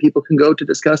places that people can go to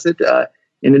discuss it,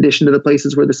 in addition to the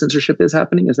places where the censorship is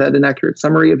happening. Is that an accurate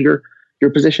summary of your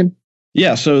position?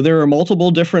 Yeah, so there are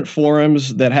multiple different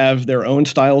forums that have their own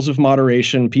styles of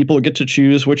moderation. People get to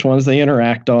choose which ones they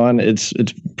interact on. It's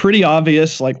pretty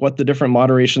obvious like what the different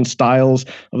moderation styles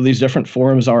of these different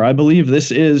forums are. I believe this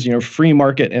is, free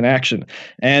market in action.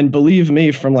 And believe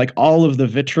me, from like all of the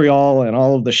vitriol and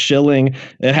all of the shilling,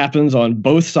 it happens on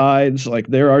both sides. Like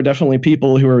there are definitely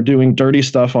people who are doing dirty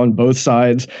stuff on both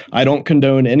sides. I don't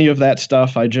condone any of that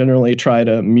stuff. I generally try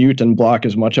to mute and block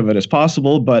as much of it as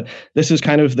possible, but this is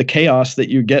kind of the chaos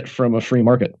that you get from a free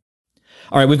market.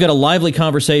 All right, we've got a lively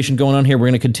conversation going on here. We're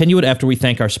going to continue it after we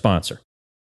thank our sponsor.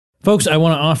 Folks, I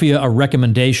want to offer you a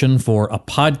recommendation for a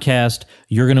podcast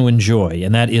you're going to enjoy,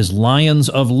 and that is Lions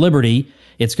of Liberty.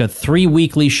 It's got 3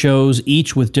 weekly shows,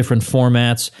 each with different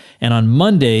formats, and on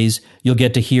Mondays, you'll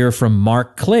get to hear from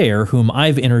Mark Claire, whom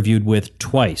I've interviewed with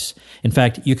twice. In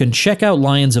fact, you can check out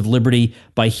Lions of Liberty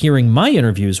by hearing my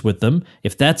interviews with them,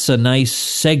 if that's a nice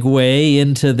segue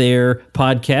into their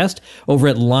podcast, over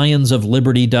at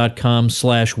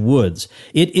lionsofliberty.com/woods.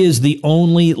 It is the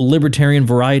only libertarian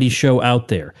variety show out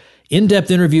there. In-depth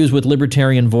interviews with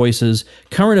libertarian voices,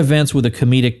 current events with a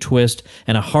comedic twist,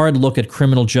 and a hard look at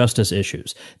criminal justice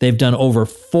issues. They've done over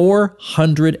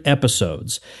 400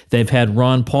 episodes. They've had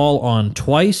Ron Paul on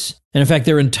twice, and in fact,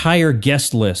 their entire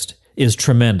guest list is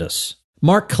tremendous.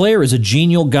 Mark Claire is a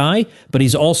genial guy, but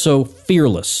he's also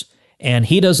fearless, and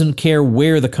he doesn't care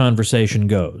where the conversation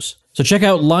goes. So check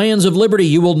out Lions of Liberty.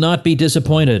 You will not be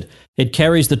disappointed. It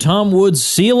carries the Tom Woods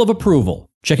seal of approval.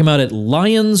 Check him out at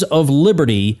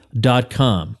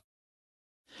lionsofliberty.com.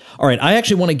 All right, I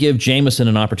actually want to give Jameson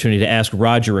an opportunity to ask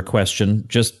Roger a question,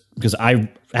 just because I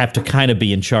have to kind of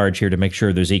be in charge here to make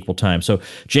sure there's equal time. So,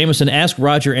 Jameson, ask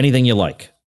Roger anything you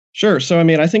like. Sure. So, I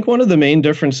mean, I think one of the main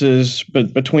differences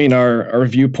between our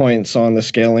viewpoints on the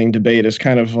scaling debate is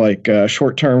kind of like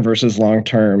short-term versus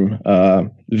long-term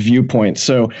viewpoints.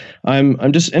 So,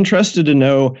 I'm just interested to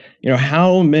know,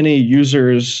 how many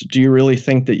users do you really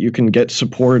think that you can get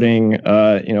supporting,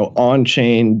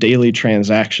 on-chain daily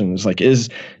transactions? Like, is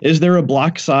there a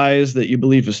block size that you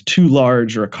believe is too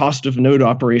large, or a cost of node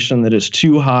operation that is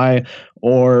too high,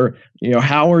 or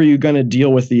how are you going to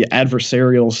deal with the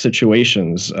adversarial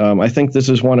situations? I think this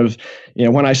is one of,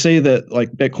 when I say that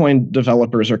like Bitcoin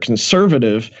developers are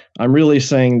conservative, I'm really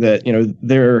saying that,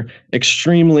 they're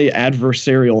extremely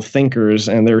adversarial thinkers,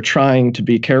 and they're trying to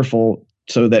be careful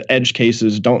so that edge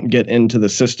cases don't get into the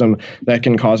system that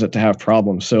can cause it to have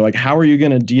problems. So like, how are you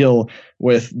going to deal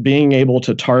with being able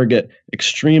to target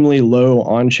extremely low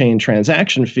on-chain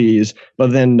transaction fees,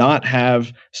 but then not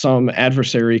have some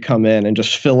adversary come in and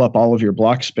just fill up all of your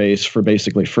block space for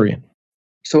basically free?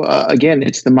 So again,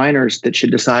 it's the miners that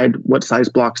should decide what size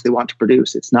blocks they want to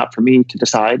produce. It's not for me to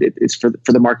decide. It's for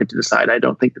the market to decide. I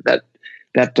don't think that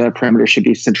parameter should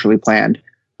be centrally planned.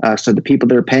 So the people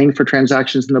that are paying for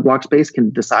transactions in the block space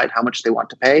can decide how much they want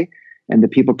to pay, and the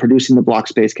people producing the block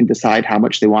space can decide how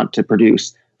much they want to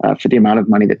produce for the amount of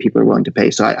money that people are willing to pay.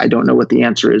 So I don't know what the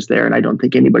answer is there, and I don't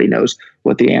think anybody knows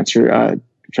what the answer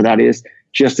for that is,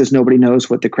 just as nobody knows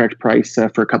what the correct price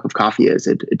for a cup of coffee is.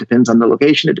 It depends on the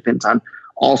location. It depends on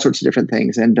all sorts of different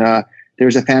things. And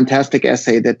there's a fantastic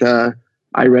essay that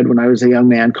I read when I was a young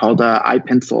man called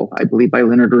iPencil, I believe, by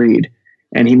Leonard Reed.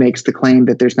 And he makes the claim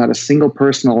that there's not a single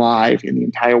person alive in the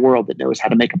entire world that knows how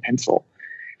to make a pencil.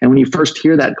 And when you first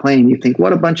hear that claim, you think,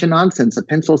 what a bunch of nonsense. A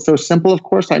pencil is so simple. Of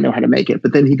course I know how to make it.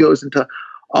 But then he goes into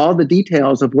all the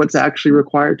details of what's actually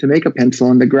required to make a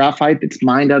pencil, and the graphite that's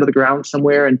mined out of the ground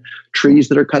somewhere, and trees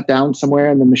that are cut down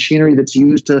somewhere, and the machinery that's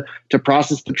used to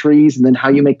process the trees, and then how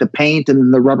you make the paint, and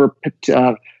then the rubber,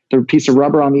 the piece of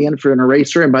rubber on the end for an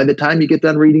eraser. And by the time you get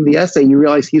done reading the essay, you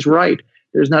realize he's right.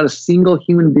 There's not a single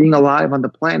human being alive on the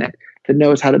planet that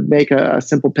knows how to make a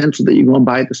simple pencil that you go and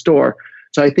buy at the store.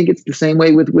 So I think it's the same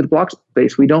way with block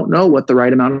space. We don't know what the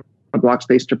right amount of block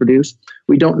space to produce.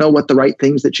 We don't know what the right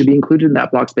things that should be included in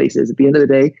that block space is. At the end of the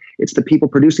day, it's the people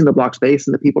producing the block space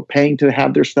and the people paying to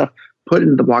have their stuff put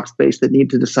into the block space that need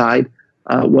to decide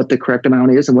what the correct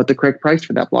amount is and what the correct price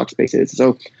for that block space is.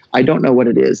 So I don't know what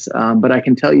it is, but I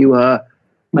can tell you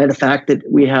by the fact that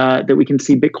we can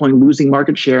see Bitcoin losing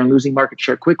market share and losing market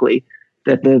share quickly,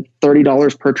 that the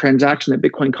 $30 per transaction that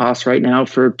Bitcoin costs right now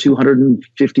for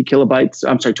 250 bytes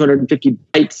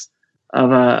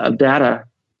of data,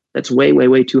 that's way, way,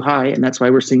 way too high. And that's why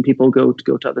we're seeing people go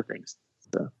to other things.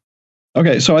 So.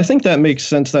 Okay, so I think that makes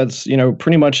sense. That's,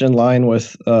 pretty much in line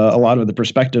with a lot of the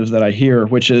perspectives that I hear,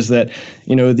 which is that,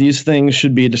 these things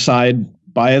should be decided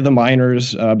by the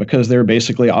miners because they're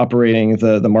basically operating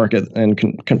the market and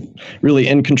really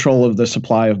in control of the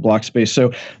supply of block space.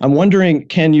 So I'm wondering,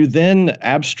 can you then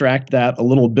abstract that a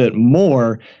little bit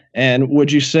more? And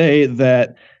would you say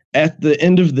that at the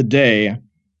end of the day,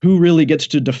 who really gets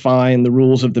to define the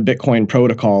rules of the Bitcoin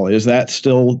protocol? Is that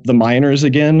still the miners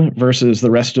again versus the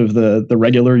rest of the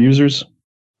regular users?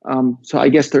 So I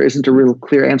guess there isn't a real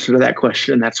clear answer to that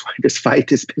question. That's why this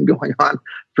fight has been going on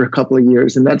for a couple of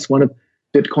years. And that's one of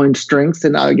Bitcoin's strengths,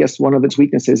 and I guess one of its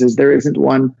weaknesses is there isn't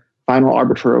one final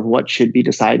arbiter of what should be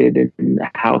decided and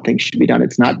how things should be done.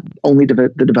 It's not only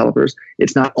the developers,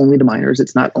 it's not only the miners,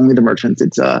 it's not only the merchants.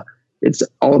 It's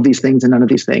all of these things and none of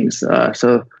these things.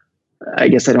 So I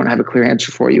guess I don't have a clear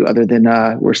answer for you other than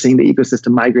we're seeing the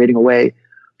ecosystem migrating away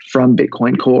from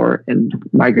Bitcoin Core and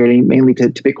migrating mainly to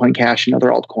Bitcoin Cash and other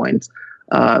altcoins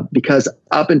because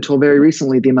up until very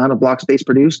recently, the amount of block space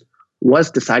produced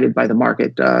was decided by the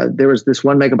market. There was this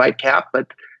 1 megabyte cap, but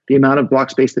the amount of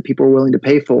block space that people were willing to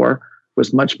pay for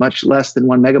was much, much less than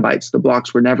 1 megabyte. So the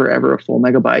blocks were never, ever a full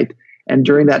megabyte. And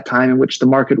during that time in which the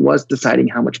market was deciding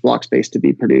how much block space to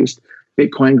be produced,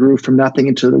 Bitcoin grew from nothing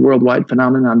into the worldwide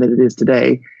phenomenon that it is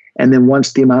today. And then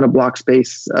once the amount of block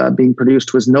space being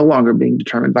produced was no longer being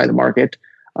determined by the market,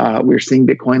 we're seeing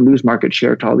Bitcoin lose market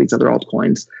share to all these other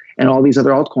altcoins. And all these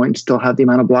other altcoins still have the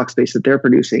amount of block space that they're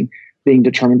producing being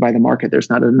determined by the market. There's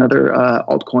not another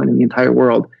altcoin in the entire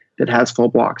world that has full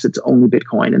blocks. It's only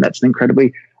Bitcoin. And that's an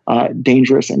incredibly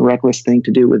dangerous and reckless thing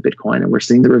to do with Bitcoin. And we're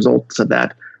seeing the results of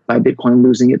that by Bitcoin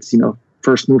losing its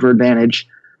first mover advantage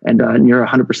and near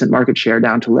 100% market share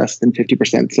down to less than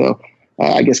 50%. So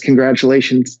I guess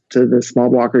congratulations to the small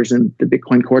blockers and the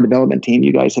Bitcoin core development team.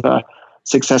 You guys have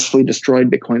successfully destroyed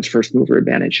Bitcoin's first mover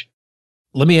advantage.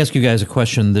 Let me ask you guys a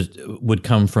question that would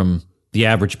come from the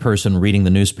average person reading the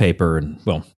newspaper and,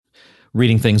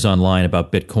 reading things online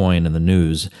about Bitcoin and the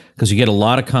news, because you get a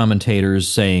lot of commentators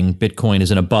saying Bitcoin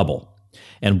is in a bubble.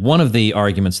 And one of the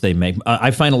arguments they make,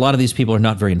 I find a lot of these people are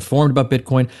not very informed about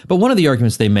Bitcoin, but one of the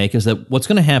arguments they make is that what's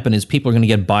going to happen is people are going to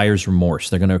get buyer's remorse.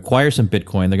 They're going to acquire some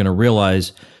Bitcoin. They're going to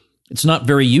realize it's not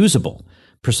very usable,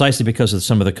 precisely because of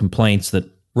some of the complaints that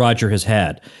Roger has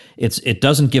had. It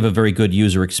doesn't give a very good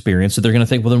user experience. So they're going to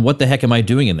think, well, then what the heck am I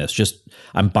doing in this?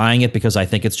 I'm buying it because I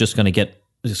think it's just going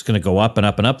to go up and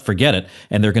up and up. Forget it.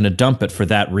 And they're going to dump it for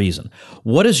that reason.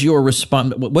 What is your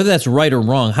response? Whether that's right or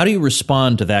wrong, how do you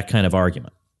respond to that kind of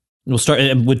argument? We'll start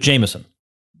with Jameson.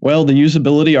 Well, the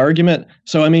usability argument.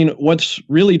 So, I mean, what's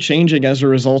really changing as a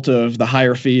result of the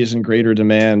higher fees and greater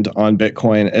demand on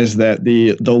Bitcoin is that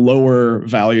the lower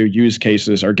value use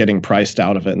cases are getting priced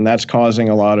out of it. And that's causing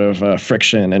a lot of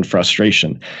friction and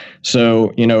frustration.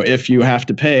 So, if you have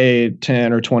to pay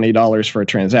 $10 or $20 for a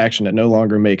transaction, it no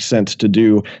longer makes sense to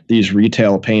do these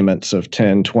retail payments of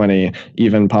 $10, $20,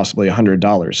 even possibly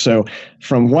 $100. So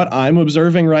from what I'm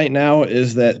observing right now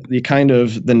is that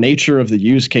the nature of the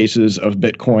use cases of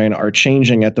Bitcoin are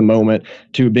changing at the moment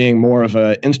to being more of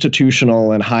an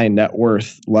institutional and high net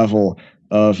worth level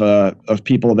of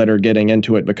people that are getting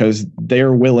into it because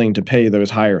they're willing to pay those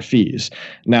higher fees.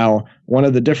 Now, one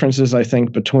of the differences I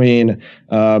think between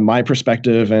my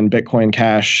perspective and Bitcoin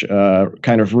Cash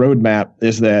kind of roadmap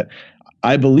is that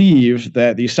I believe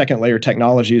that these second layer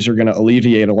technologies are going to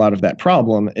alleviate a lot of that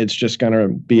problem. It's just going to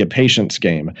be a patience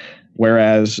game.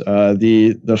 Whereas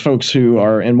the folks who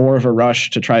are in more of a rush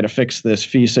to try to fix this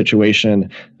fee situation,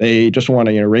 they just want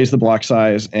to raise the block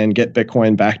size and get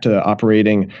Bitcoin back to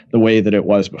operating the way that it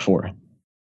was before.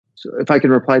 So if I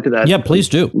could reply to that, yeah, please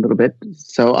do a little bit.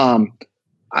 So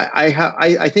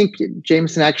I think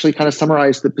Jameson actually kind of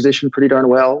summarized the position pretty darn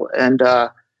well. And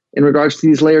in regards to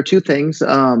these layer 2 things,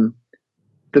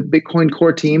 the Bitcoin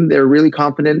core team, they're really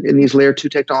confident in these layer 2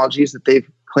 technologies that they've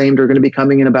claimed are going to be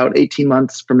coming in about 18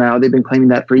 months from now. They've been claiming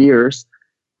that for years.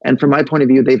 And from my point of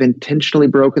view, they've intentionally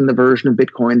broken the version of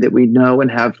Bitcoin that we know and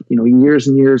have, years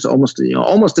and years, almost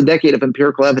a decade of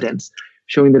empirical evidence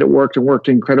showing that it worked and worked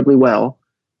incredibly well.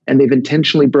 And they've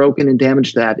intentionally broken and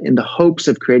damaged that in the hopes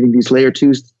of creating these layer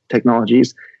 2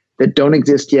 technologies that don't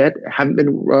exist yet, haven't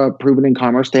been proven in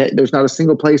commerce. There's not a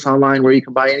single place online where you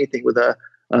can buy anything with a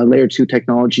layer 2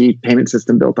 technology payment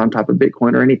system built on top of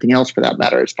Bitcoin or anything else for that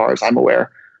matter, as far as I'm aware.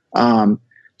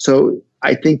 So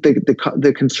I think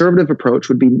the conservative approach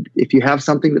would be, if you have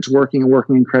something that's working and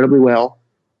working incredibly well,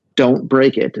 don't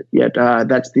break it. Yet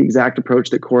that's the exact approach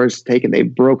that Core has taken.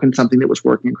 They've broken something that was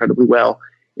working incredibly well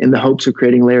in the hopes of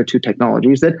creating layer 2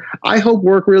 technologies that I hope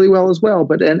work really well as well.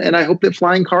 But and I hope that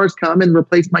flying cars come and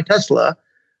replace my Tesla.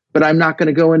 But I'm not going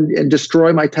to go and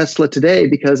destroy my Tesla today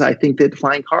because I think that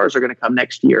flying cars are going to come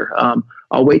next year.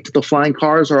 I'll wait till the flying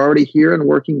cars are already here and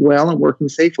working well and working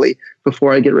safely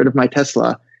before I get rid of my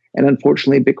Tesla. And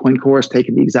unfortunately, Bitcoin Core has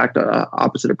taken the exact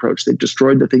opposite approach. They've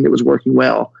destroyed the thing that was working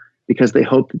well because they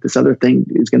hope that this other thing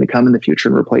is going to come in the future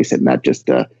and replace it. And that just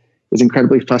is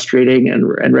incredibly frustrating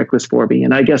and reckless for me.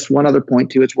 And I guess one other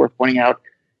point, too, it's worth pointing out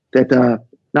that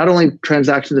not only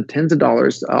transactions of tens of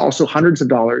dollars, also hundreds of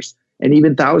dollars, and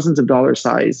even thousands of dollar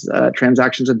size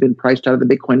transactions have been priced out of the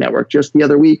Bitcoin network. Just the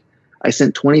other week, I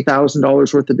sent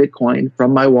 $20,000 worth of Bitcoin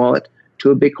from my wallet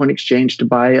to a Bitcoin exchange to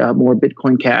buy more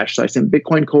Bitcoin Cash. So I sent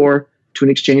Bitcoin Core to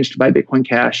an exchange to buy Bitcoin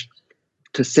Cash.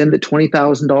 To send the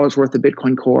 $20,000 worth of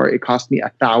Bitcoin Core, it cost me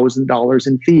 $1,000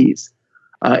 in fees.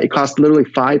 It cost literally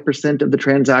 5% of the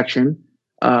transaction.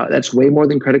 That's way more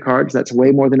than credit cards. That's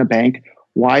way more than a bank.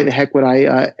 Why the heck would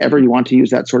I ever want to use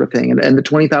that sort of thing? And the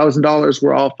 $20,000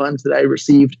 were all funds that I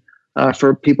received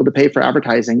for people to pay for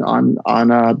advertising on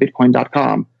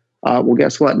Bitcoin.com. Well,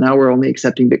 guess what? Now we're only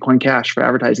accepting Bitcoin Cash for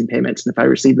advertising payments. And if I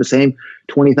receive the same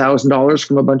 $20,000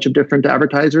 from a bunch of different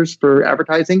advertisers for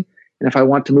advertising, and if I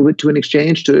want to move it to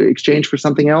exchange for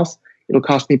something else, it'll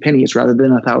cost me pennies rather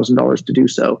than $1,000 to do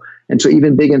so. And so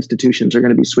even big institutions are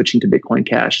going to be switching to Bitcoin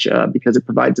Cash because it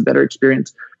provides a better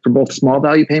experience for both small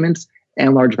value payments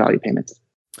and large value payments.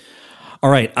 All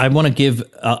right. I'm going to give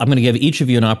each of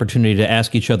you an opportunity to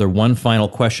ask each other one final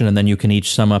question, and then you can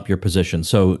each sum up your position.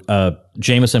 So,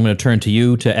 Jameson, I'm going to turn to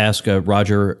you to ask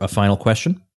Roger a final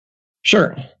question.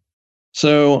 Sure.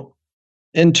 So,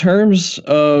 in terms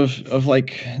of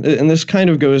like, and this kind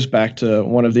of goes back to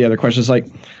one of the other questions, like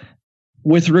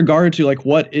with regard to like,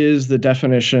 what is the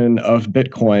definition of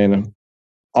Bitcoin?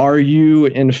 Are you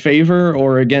in favor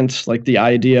or against like the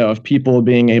idea of people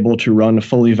being able to run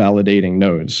fully validating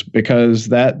nodes? Because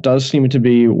that does seem to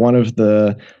be one of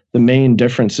the main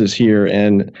differences here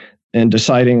in in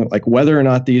deciding like whether or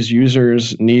not these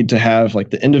users need to have like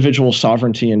the individual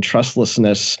sovereignty and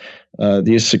trustlessness,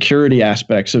 these security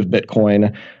aspects of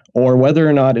Bitcoin, or whether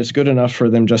or not it's good enough for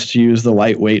them just to use the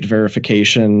lightweight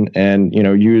verification and,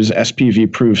 use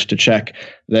SPV proofs to check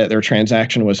that their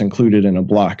transaction was included in a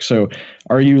block. So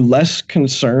are you less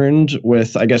concerned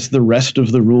with, I guess, the rest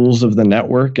of the rules of the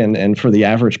network and for the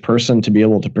average person to be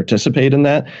able to participate in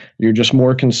that? You're just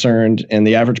more concerned in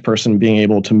the average person being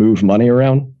able to move money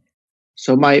around?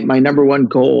 So my number one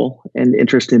goal and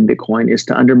interest in Bitcoin is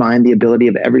to undermine the ability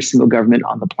of every single government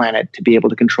on the planet to be able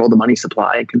to control the money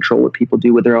supply and control what people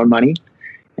do with their own money.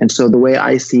 And so the way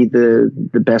I see the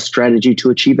best strategy to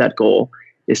achieve that goal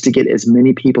is to get as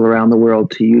many people around the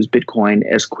world to use Bitcoin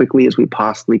as quickly as we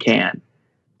possibly can.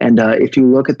 And if you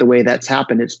look at the way that's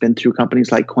happened, it's been through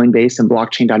companies like Coinbase and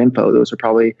blockchain.info. Those are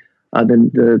probably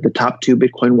the top two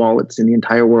Bitcoin wallets in the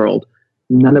entire world.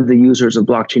 None of the users of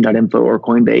blockchain.info or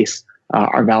Coinbase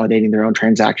are validating their own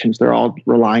transactions. They're all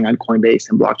relying on Coinbase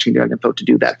and blockchain.info to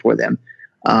do that for them.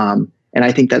 And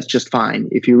I think that's just fine.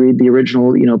 If you read the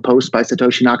original, post by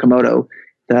Satoshi Nakamoto,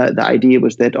 the idea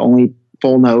was that only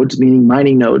full nodes, meaning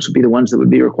mining nodes, would be the ones that would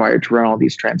be required to run all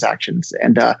these transactions.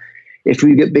 And if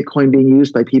we get Bitcoin being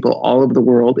used by people all over the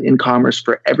world in commerce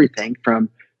for everything from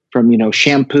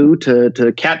shampoo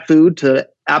to cat food to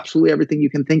absolutely everything you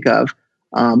can think of,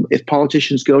 if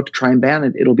politicians go to try and ban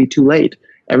it, it'll be too late.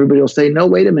 Everybody will say, no,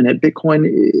 wait a minute, Bitcoin,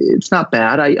 it's not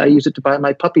bad. I use it to buy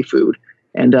my puppy food.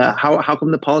 And how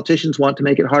come the politicians want to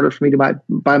make it harder for me to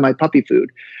buy my puppy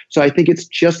food? So I think it's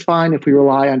just fine if we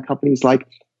rely on companies like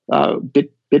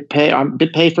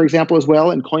BitPay, for example, as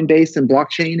well, and Coinbase and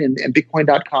blockchain and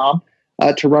Bitcoin.com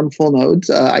to run full nodes.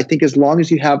 I think as long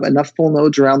as you have enough full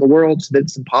nodes around the world so that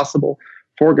it's impossible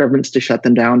for governments to shut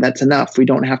them down, that's enough. We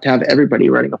don't have to have everybody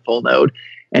running a full node.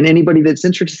 And anybody that's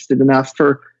interested enough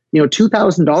for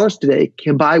 $2,000 today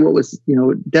can buy what was,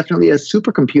 definitely a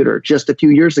supercomputer just a few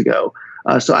years ago.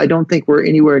 So I don't think we're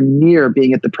anywhere near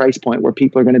being at the price point where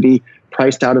people are going to be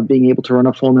priced out of being able to run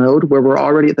a full node, where we're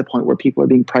already at the point where people are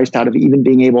being priced out of even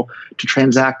being able to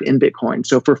transact in Bitcoin.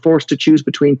 So if we're forced to choose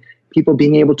between people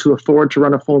being able to afford to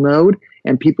run a full node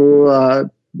and people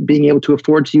being able to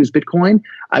afford to use Bitcoin,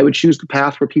 I would choose the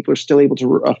path where people are still able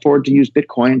to afford to use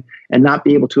Bitcoin and not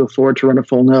be able to afford to run a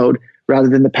full node, rather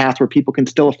than the path where people can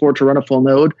still afford to run a full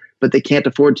node, but they can't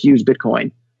afford to use Bitcoin.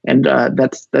 And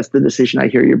that's the decision I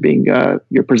hear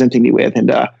you're presenting me with. And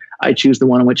I choose the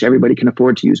one in which everybody can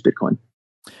afford to use Bitcoin.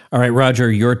 All right, Roger,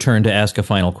 your turn to ask a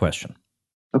final question.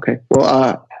 Okay.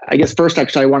 Well, I guess first,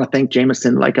 actually, I want to thank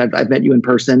Jameson. Like I've met you in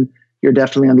person. You're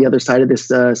definitely on the other side of this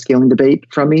scaling debate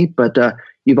from me, but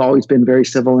you've always been very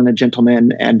civil and a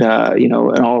gentleman and,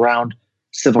 an all-around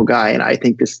civil guy. And I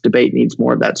think this debate needs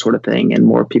more of that sort of thing and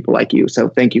more people like you. So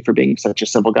thank you for being such a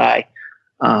civil guy.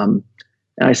 And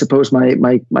I suppose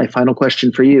my final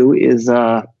question for you is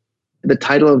the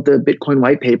title of the Bitcoin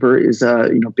white paper is,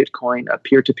 Bitcoin, a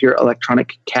peer-to-peer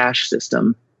electronic cash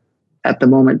system. At the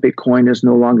moment, Bitcoin is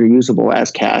no longer usable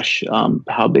as cash.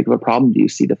 How big of a problem do you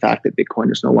see the fact that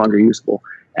Bitcoin is no longer usable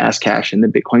as cash, and the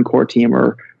Bitcoin core team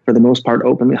are, for the most part,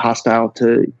 openly hostile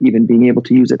to even being able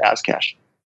to use it as cash?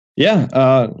 Yeah,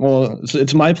 well,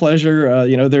 it's my pleasure.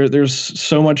 There's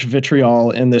so much vitriol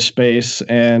in this space,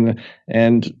 and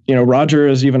Roger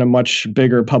is even a much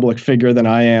bigger public figure than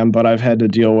I am, but I've had to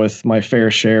deal with my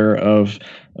fair share of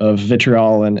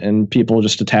vitriol and people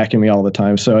just attacking me all the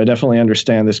time. So I definitely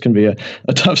understand this can be a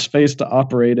tough space to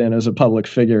operate in as a public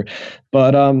figure.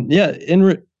 But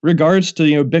in regards to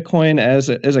Bitcoin as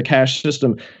a cash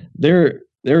system, there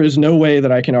is no way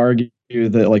that I can argue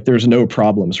that there's no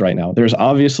problems right now. There's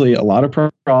obviously a lot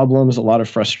of problems, a lot of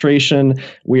frustration.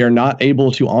 We are not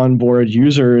able to onboard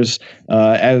users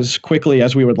as quickly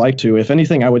as we would like to. If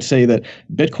anything, I would say that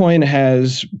Bitcoin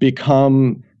has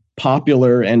become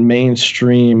popular and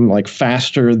mainstream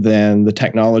faster than the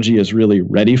technology is really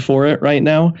ready for it right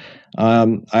now.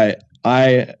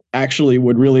 I actually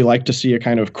would really like to see a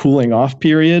kind of cooling off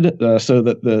period so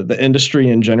that the industry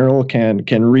in general can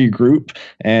regroup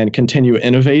and continue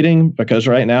innovating, because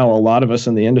right now a lot of us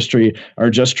in the industry are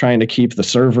just trying to keep the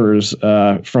servers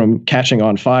from catching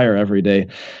on fire every day.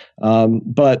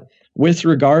 But with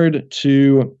regard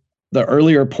to the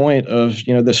earlier point of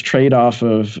this trade-off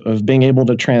of being able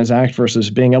to transact versus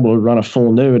being able to run a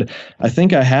full node, I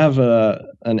think I have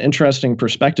an interesting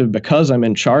perspective because I'm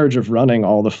in charge of running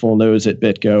all the full nodes at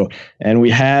BitGo. And we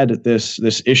had this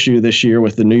issue this year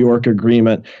with the New York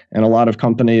agreement, and a lot of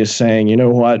companies saying, you know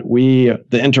what,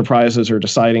 the enterprises are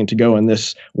deciding to go in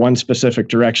this one specific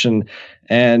direction.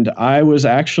 And I was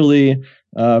actually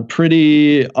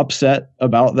pretty upset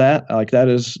about that. Like, that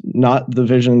is not the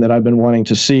vision that I've been wanting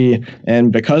to see.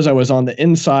 And because I was on the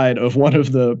inside of one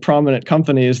of the prominent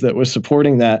companies that was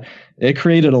supporting that, it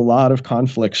created a lot of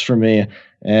conflicts for me.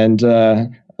 And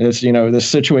it's, this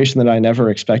situation that I never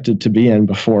expected to be in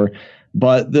before.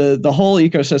 But the whole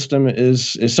ecosystem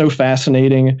is so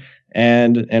fascinating.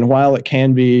 And while it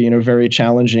can be, very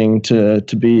challenging to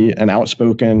be an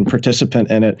outspoken participant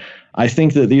in it, I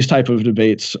think that these type of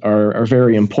debates are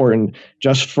very important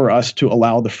just for us to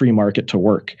allow the free market to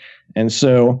work. And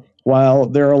so while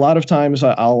there are a lot of times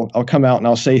I'll come out and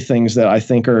I'll say things that I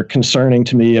think are concerning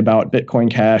to me about Bitcoin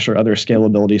Cash or other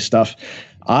scalability stuff,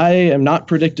 I am not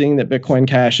predicting that Bitcoin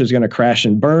Cash is going to crash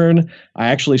and burn. I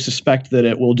actually suspect that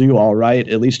it will do all right,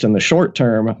 at least in the short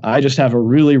term. I just have a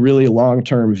really, really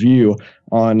long-term view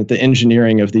on the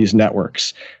engineering of these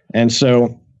networks. And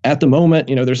so at the moment,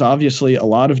 there's obviously a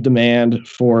lot of demand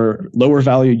for lower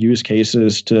value use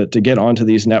cases to get onto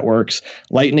these networks.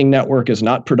 Lightning Network is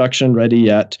not production ready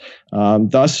yet.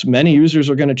 Thus, many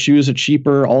users are going to choose a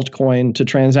cheaper altcoin to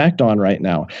transact on right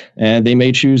now. And they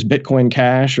may choose Bitcoin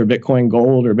Cash or Bitcoin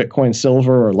Gold or Bitcoin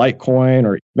Silver or Litecoin,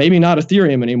 or maybe not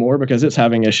Ethereum anymore because it's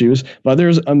having issues. But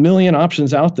there's a million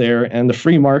options out there, and the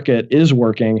free market is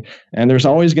working. And there's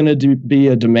always going to be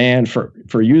a demand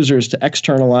for users to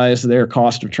externalize their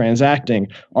cost of transacting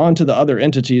onto the other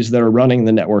entities that are running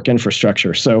the network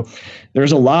infrastructure. So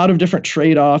there's a lot of different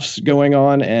trade-offs going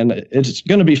on, and it's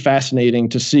going to be fascinating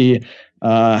to see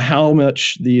how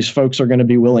much these folks are going to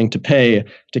be willing to pay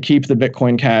to keep the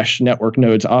Bitcoin Cash network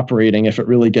nodes operating if it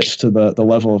really gets to the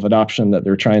level of adoption that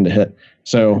they're trying to hit.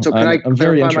 So can I'm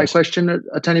very clarify interested. My question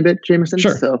a tiny bit, Jameson?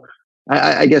 Sure. So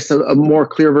I guess a more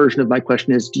clear version of my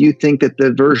question is, do you think that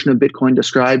the version of Bitcoin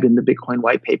described in the Bitcoin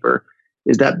white paper,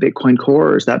 is that Bitcoin Core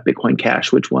or is that Bitcoin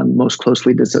Cash? Which one most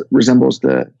closely resembles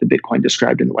the Bitcoin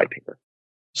described in the white paper?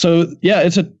 So yeah,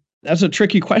 that's a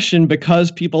tricky question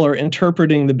because people are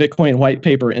interpreting the Bitcoin white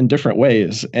paper in different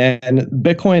ways. And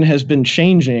Bitcoin has been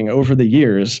changing over the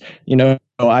years.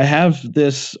 I have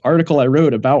this article I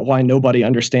wrote about why nobody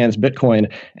understands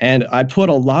Bitcoin. And I put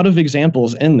a lot of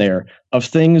examples in there of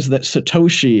things that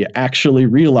Satoshi actually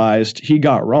realized he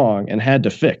got wrong and had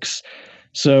to fix.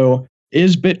 So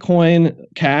is Bitcoin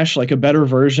Cash like a better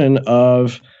version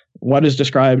of what is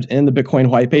described in the Bitcoin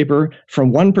white paper?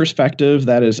 From one perspective,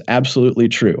 that is absolutely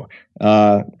true.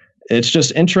 It's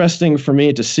just interesting for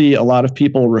me to see a lot of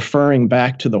people referring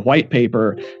back to the white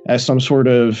paper as some sort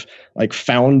of like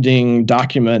founding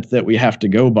document that we have to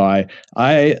go by.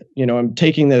 I'm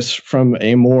taking this from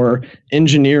a more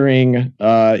engineering,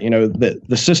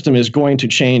 the system is going to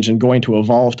change and going to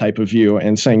evolve type of view,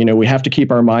 and saying, we have to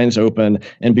keep our minds open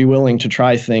and be willing to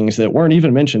try things that weren't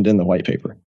even mentioned in the white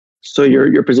paper. So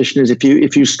your position is,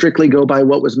 if you strictly go by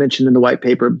what was mentioned in the white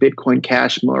paper, Bitcoin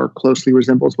Cash more closely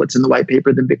resembles what's in the white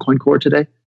paper than Bitcoin Core today?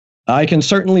 I can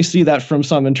certainly see that from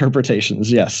some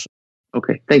interpretations, yes.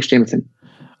 Okay, thanks, Jameson.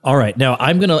 All right, now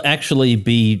I'm going to actually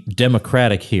be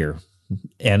democratic here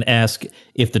and ask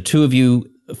if the two of you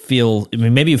feel,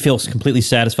 maybe you feel completely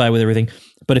satisfied with everything,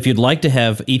 but if you'd like to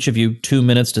have each of you 2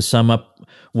 minutes to sum up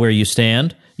where you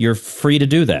stand, you're free to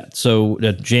do that. So,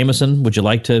 Jameson, would you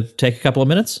like to take a couple of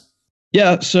minutes?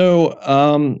 Yeah, so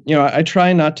I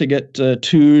try not to get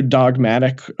too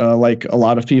dogmatic like a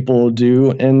lot of people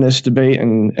do in this debate,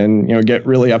 and get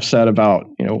really upset about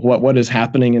what is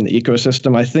happening in the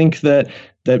ecosystem. I think that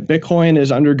Bitcoin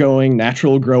is undergoing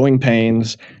natural growing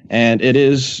pains, and it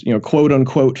is quote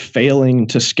unquote failing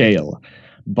to scale.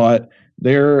 But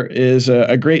there is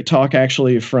a great talk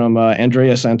actually from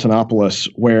Andreas Antonopoulos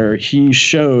where he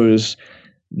shows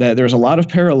that there's a lot of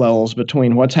parallels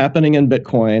between what's happening in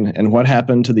Bitcoin and what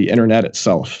happened to the internet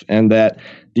itself, and that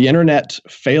the internet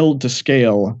failed to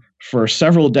scale for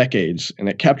several decades and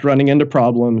it kept running into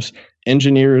problems.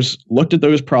 Engineers looked at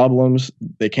those problems,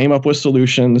 they came up with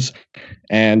solutions,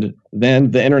 and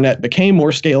then the internet became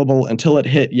more scalable until it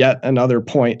hit yet another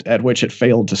point at which it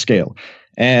failed to scale.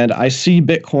 And I see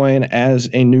Bitcoin as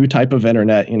a new type of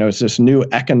internet. It's this new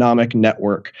economic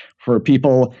network where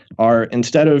people are,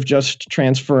 instead of just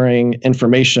transferring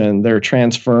information, they're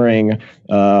transferring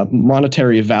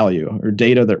monetary value or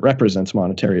data that represents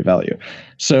monetary value.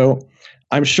 So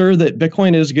I'm sure that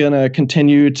Bitcoin is going to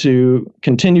continue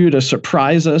to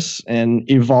surprise us and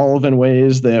evolve in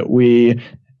ways that we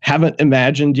haven't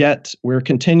imagined yet. We're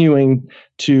continuing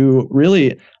to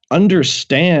really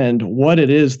understand what it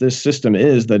is this system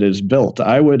is that is built.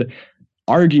 I would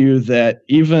argue that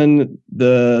even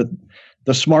the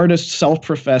smartest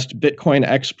self-professed Bitcoin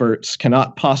experts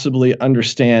cannot possibly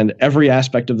understand every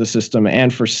aspect of the system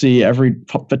and foresee every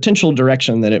potential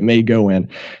direction that it may go in.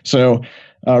 So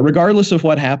regardless of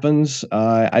what happens,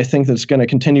 I think that's going to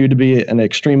continue to be an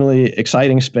extremely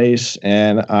exciting space,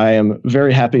 and I am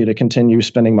very happy to continue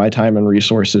spending my time and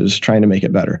resources trying to make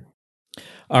it better.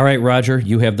 All right, Roger,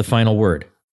 you have the final word.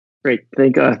 Great.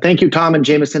 Thank you, Tom and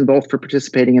Jameson, both for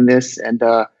participating in this. And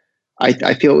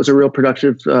I feel it was a real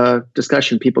productive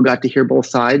discussion. People got to hear both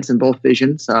sides and both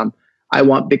visions. I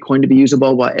want Bitcoin to be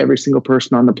usable by every single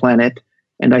person on the planet.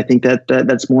 And I think that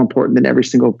that's more important than every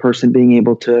single person being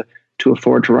able to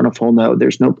afford to run a full node.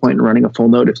 There's no point in running a full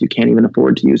node if you can't even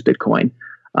afford to use Bitcoin.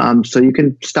 So you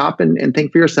can stop and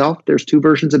think for yourself. There's two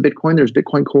versions of Bitcoin. There's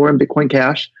Bitcoin Core and Bitcoin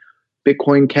Cash.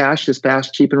 Bitcoin Cash is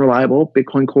fast, cheap, and reliable.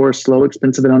 Bitcoin Core is slow,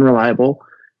 expensive, and unreliable.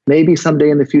 Maybe someday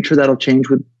in the future that'll change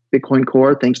with Bitcoin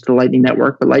Core thanks to the Lightning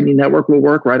Network, but Lightning Network will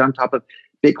work right on top of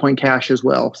Bitcoin Cash as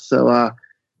well. So,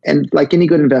 and like any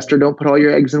good investor, don't put all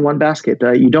your eggs in one basket.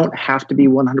 You don't have to be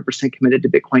 100% committed to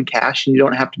Bitcoin Cash, and you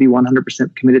don't have to be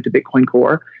 100% committed to Bitcoin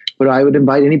Core. But I would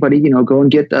invite anybody, go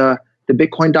and get the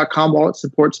Bitcoin.com wallet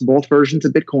supports both versions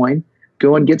of Bitcoin.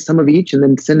 Go and get some of each, and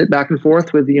then send it back and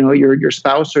forth with your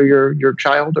spouse or your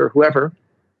child or whoever,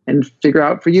 and figure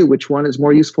out for you which one is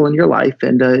more useful in your life,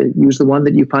 and use the one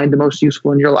that you find the most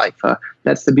useful in your life.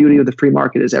 That's the beauty of the free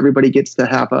market, is everybody gets to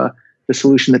have the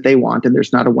solution that they want, and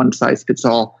there's not a one size fits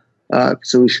all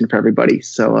solution for everybody.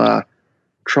 So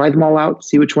try them all out,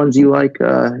 see which ones you like,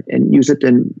 and use it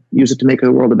to make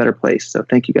the world a better place. So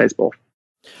thank you guys both.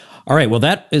 All right, well,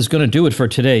 that is going to do it for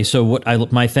today. So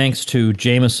my thanks to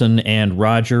Jameson and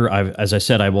Roger. As I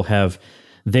said, I will have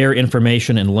their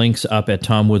information and links up at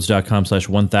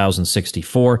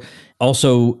tomwoods.com/1064.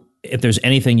 Also, if there's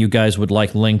anything you guys would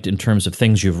like linked in terms of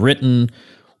things you've written,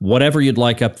 whatever you'd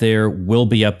like up there will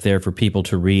be up there for people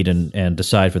to read and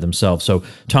decide for themselves. So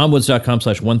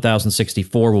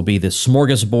tomwoods.com/1064 will be the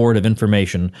smorgasbord of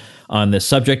information on this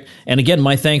subject. And again,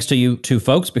 my thanks to you two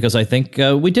folks, because I think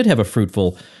we did have a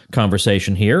fruitful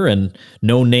conversation here, and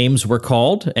no names were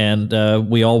called, and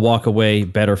we all walk away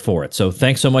better for it. So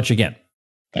thanks so much again.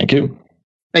 Thank you.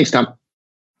 Thanks, Tom.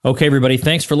 Okay, everybody,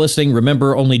 thanks for listening.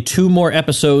 Remember, only 2 more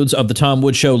episodes of The Tom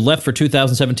Woods Show left for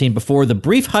 2017 before the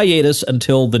brief hiatus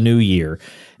until the new year.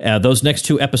 Those next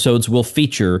 2 episodes will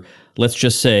feature, let's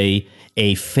just say,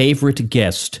 a favorite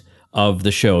guest of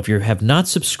the show. If you have not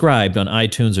subscribed on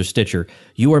iTunes or Stitcher,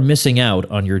 you are missing out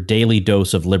on your daily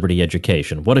dose of liberty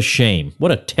education. What a shame.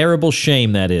 What a terrible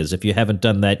shame that is if you haven't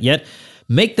done that yet.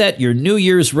 Make that your New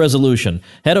Year's resolution.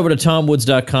 Head over to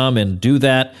tomwoods.com and do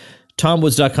that.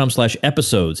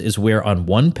 tomwoods.com/episodes is where on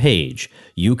one page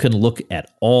you can look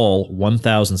at all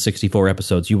 1064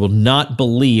 episodes. You will not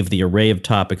believe the array of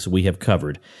topics we have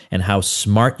covered and how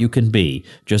smart you can be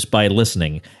just by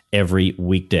listening every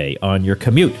weekday on your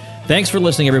commute. Thanks for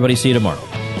listening, everybody. See you tomorrow.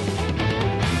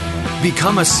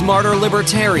 Become a smarter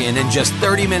libertarian in just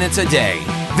 30 minutes a day.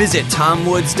 Visit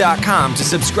tomwoods.com to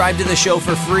subscribe to the show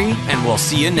for free, and we'll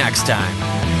see you next time.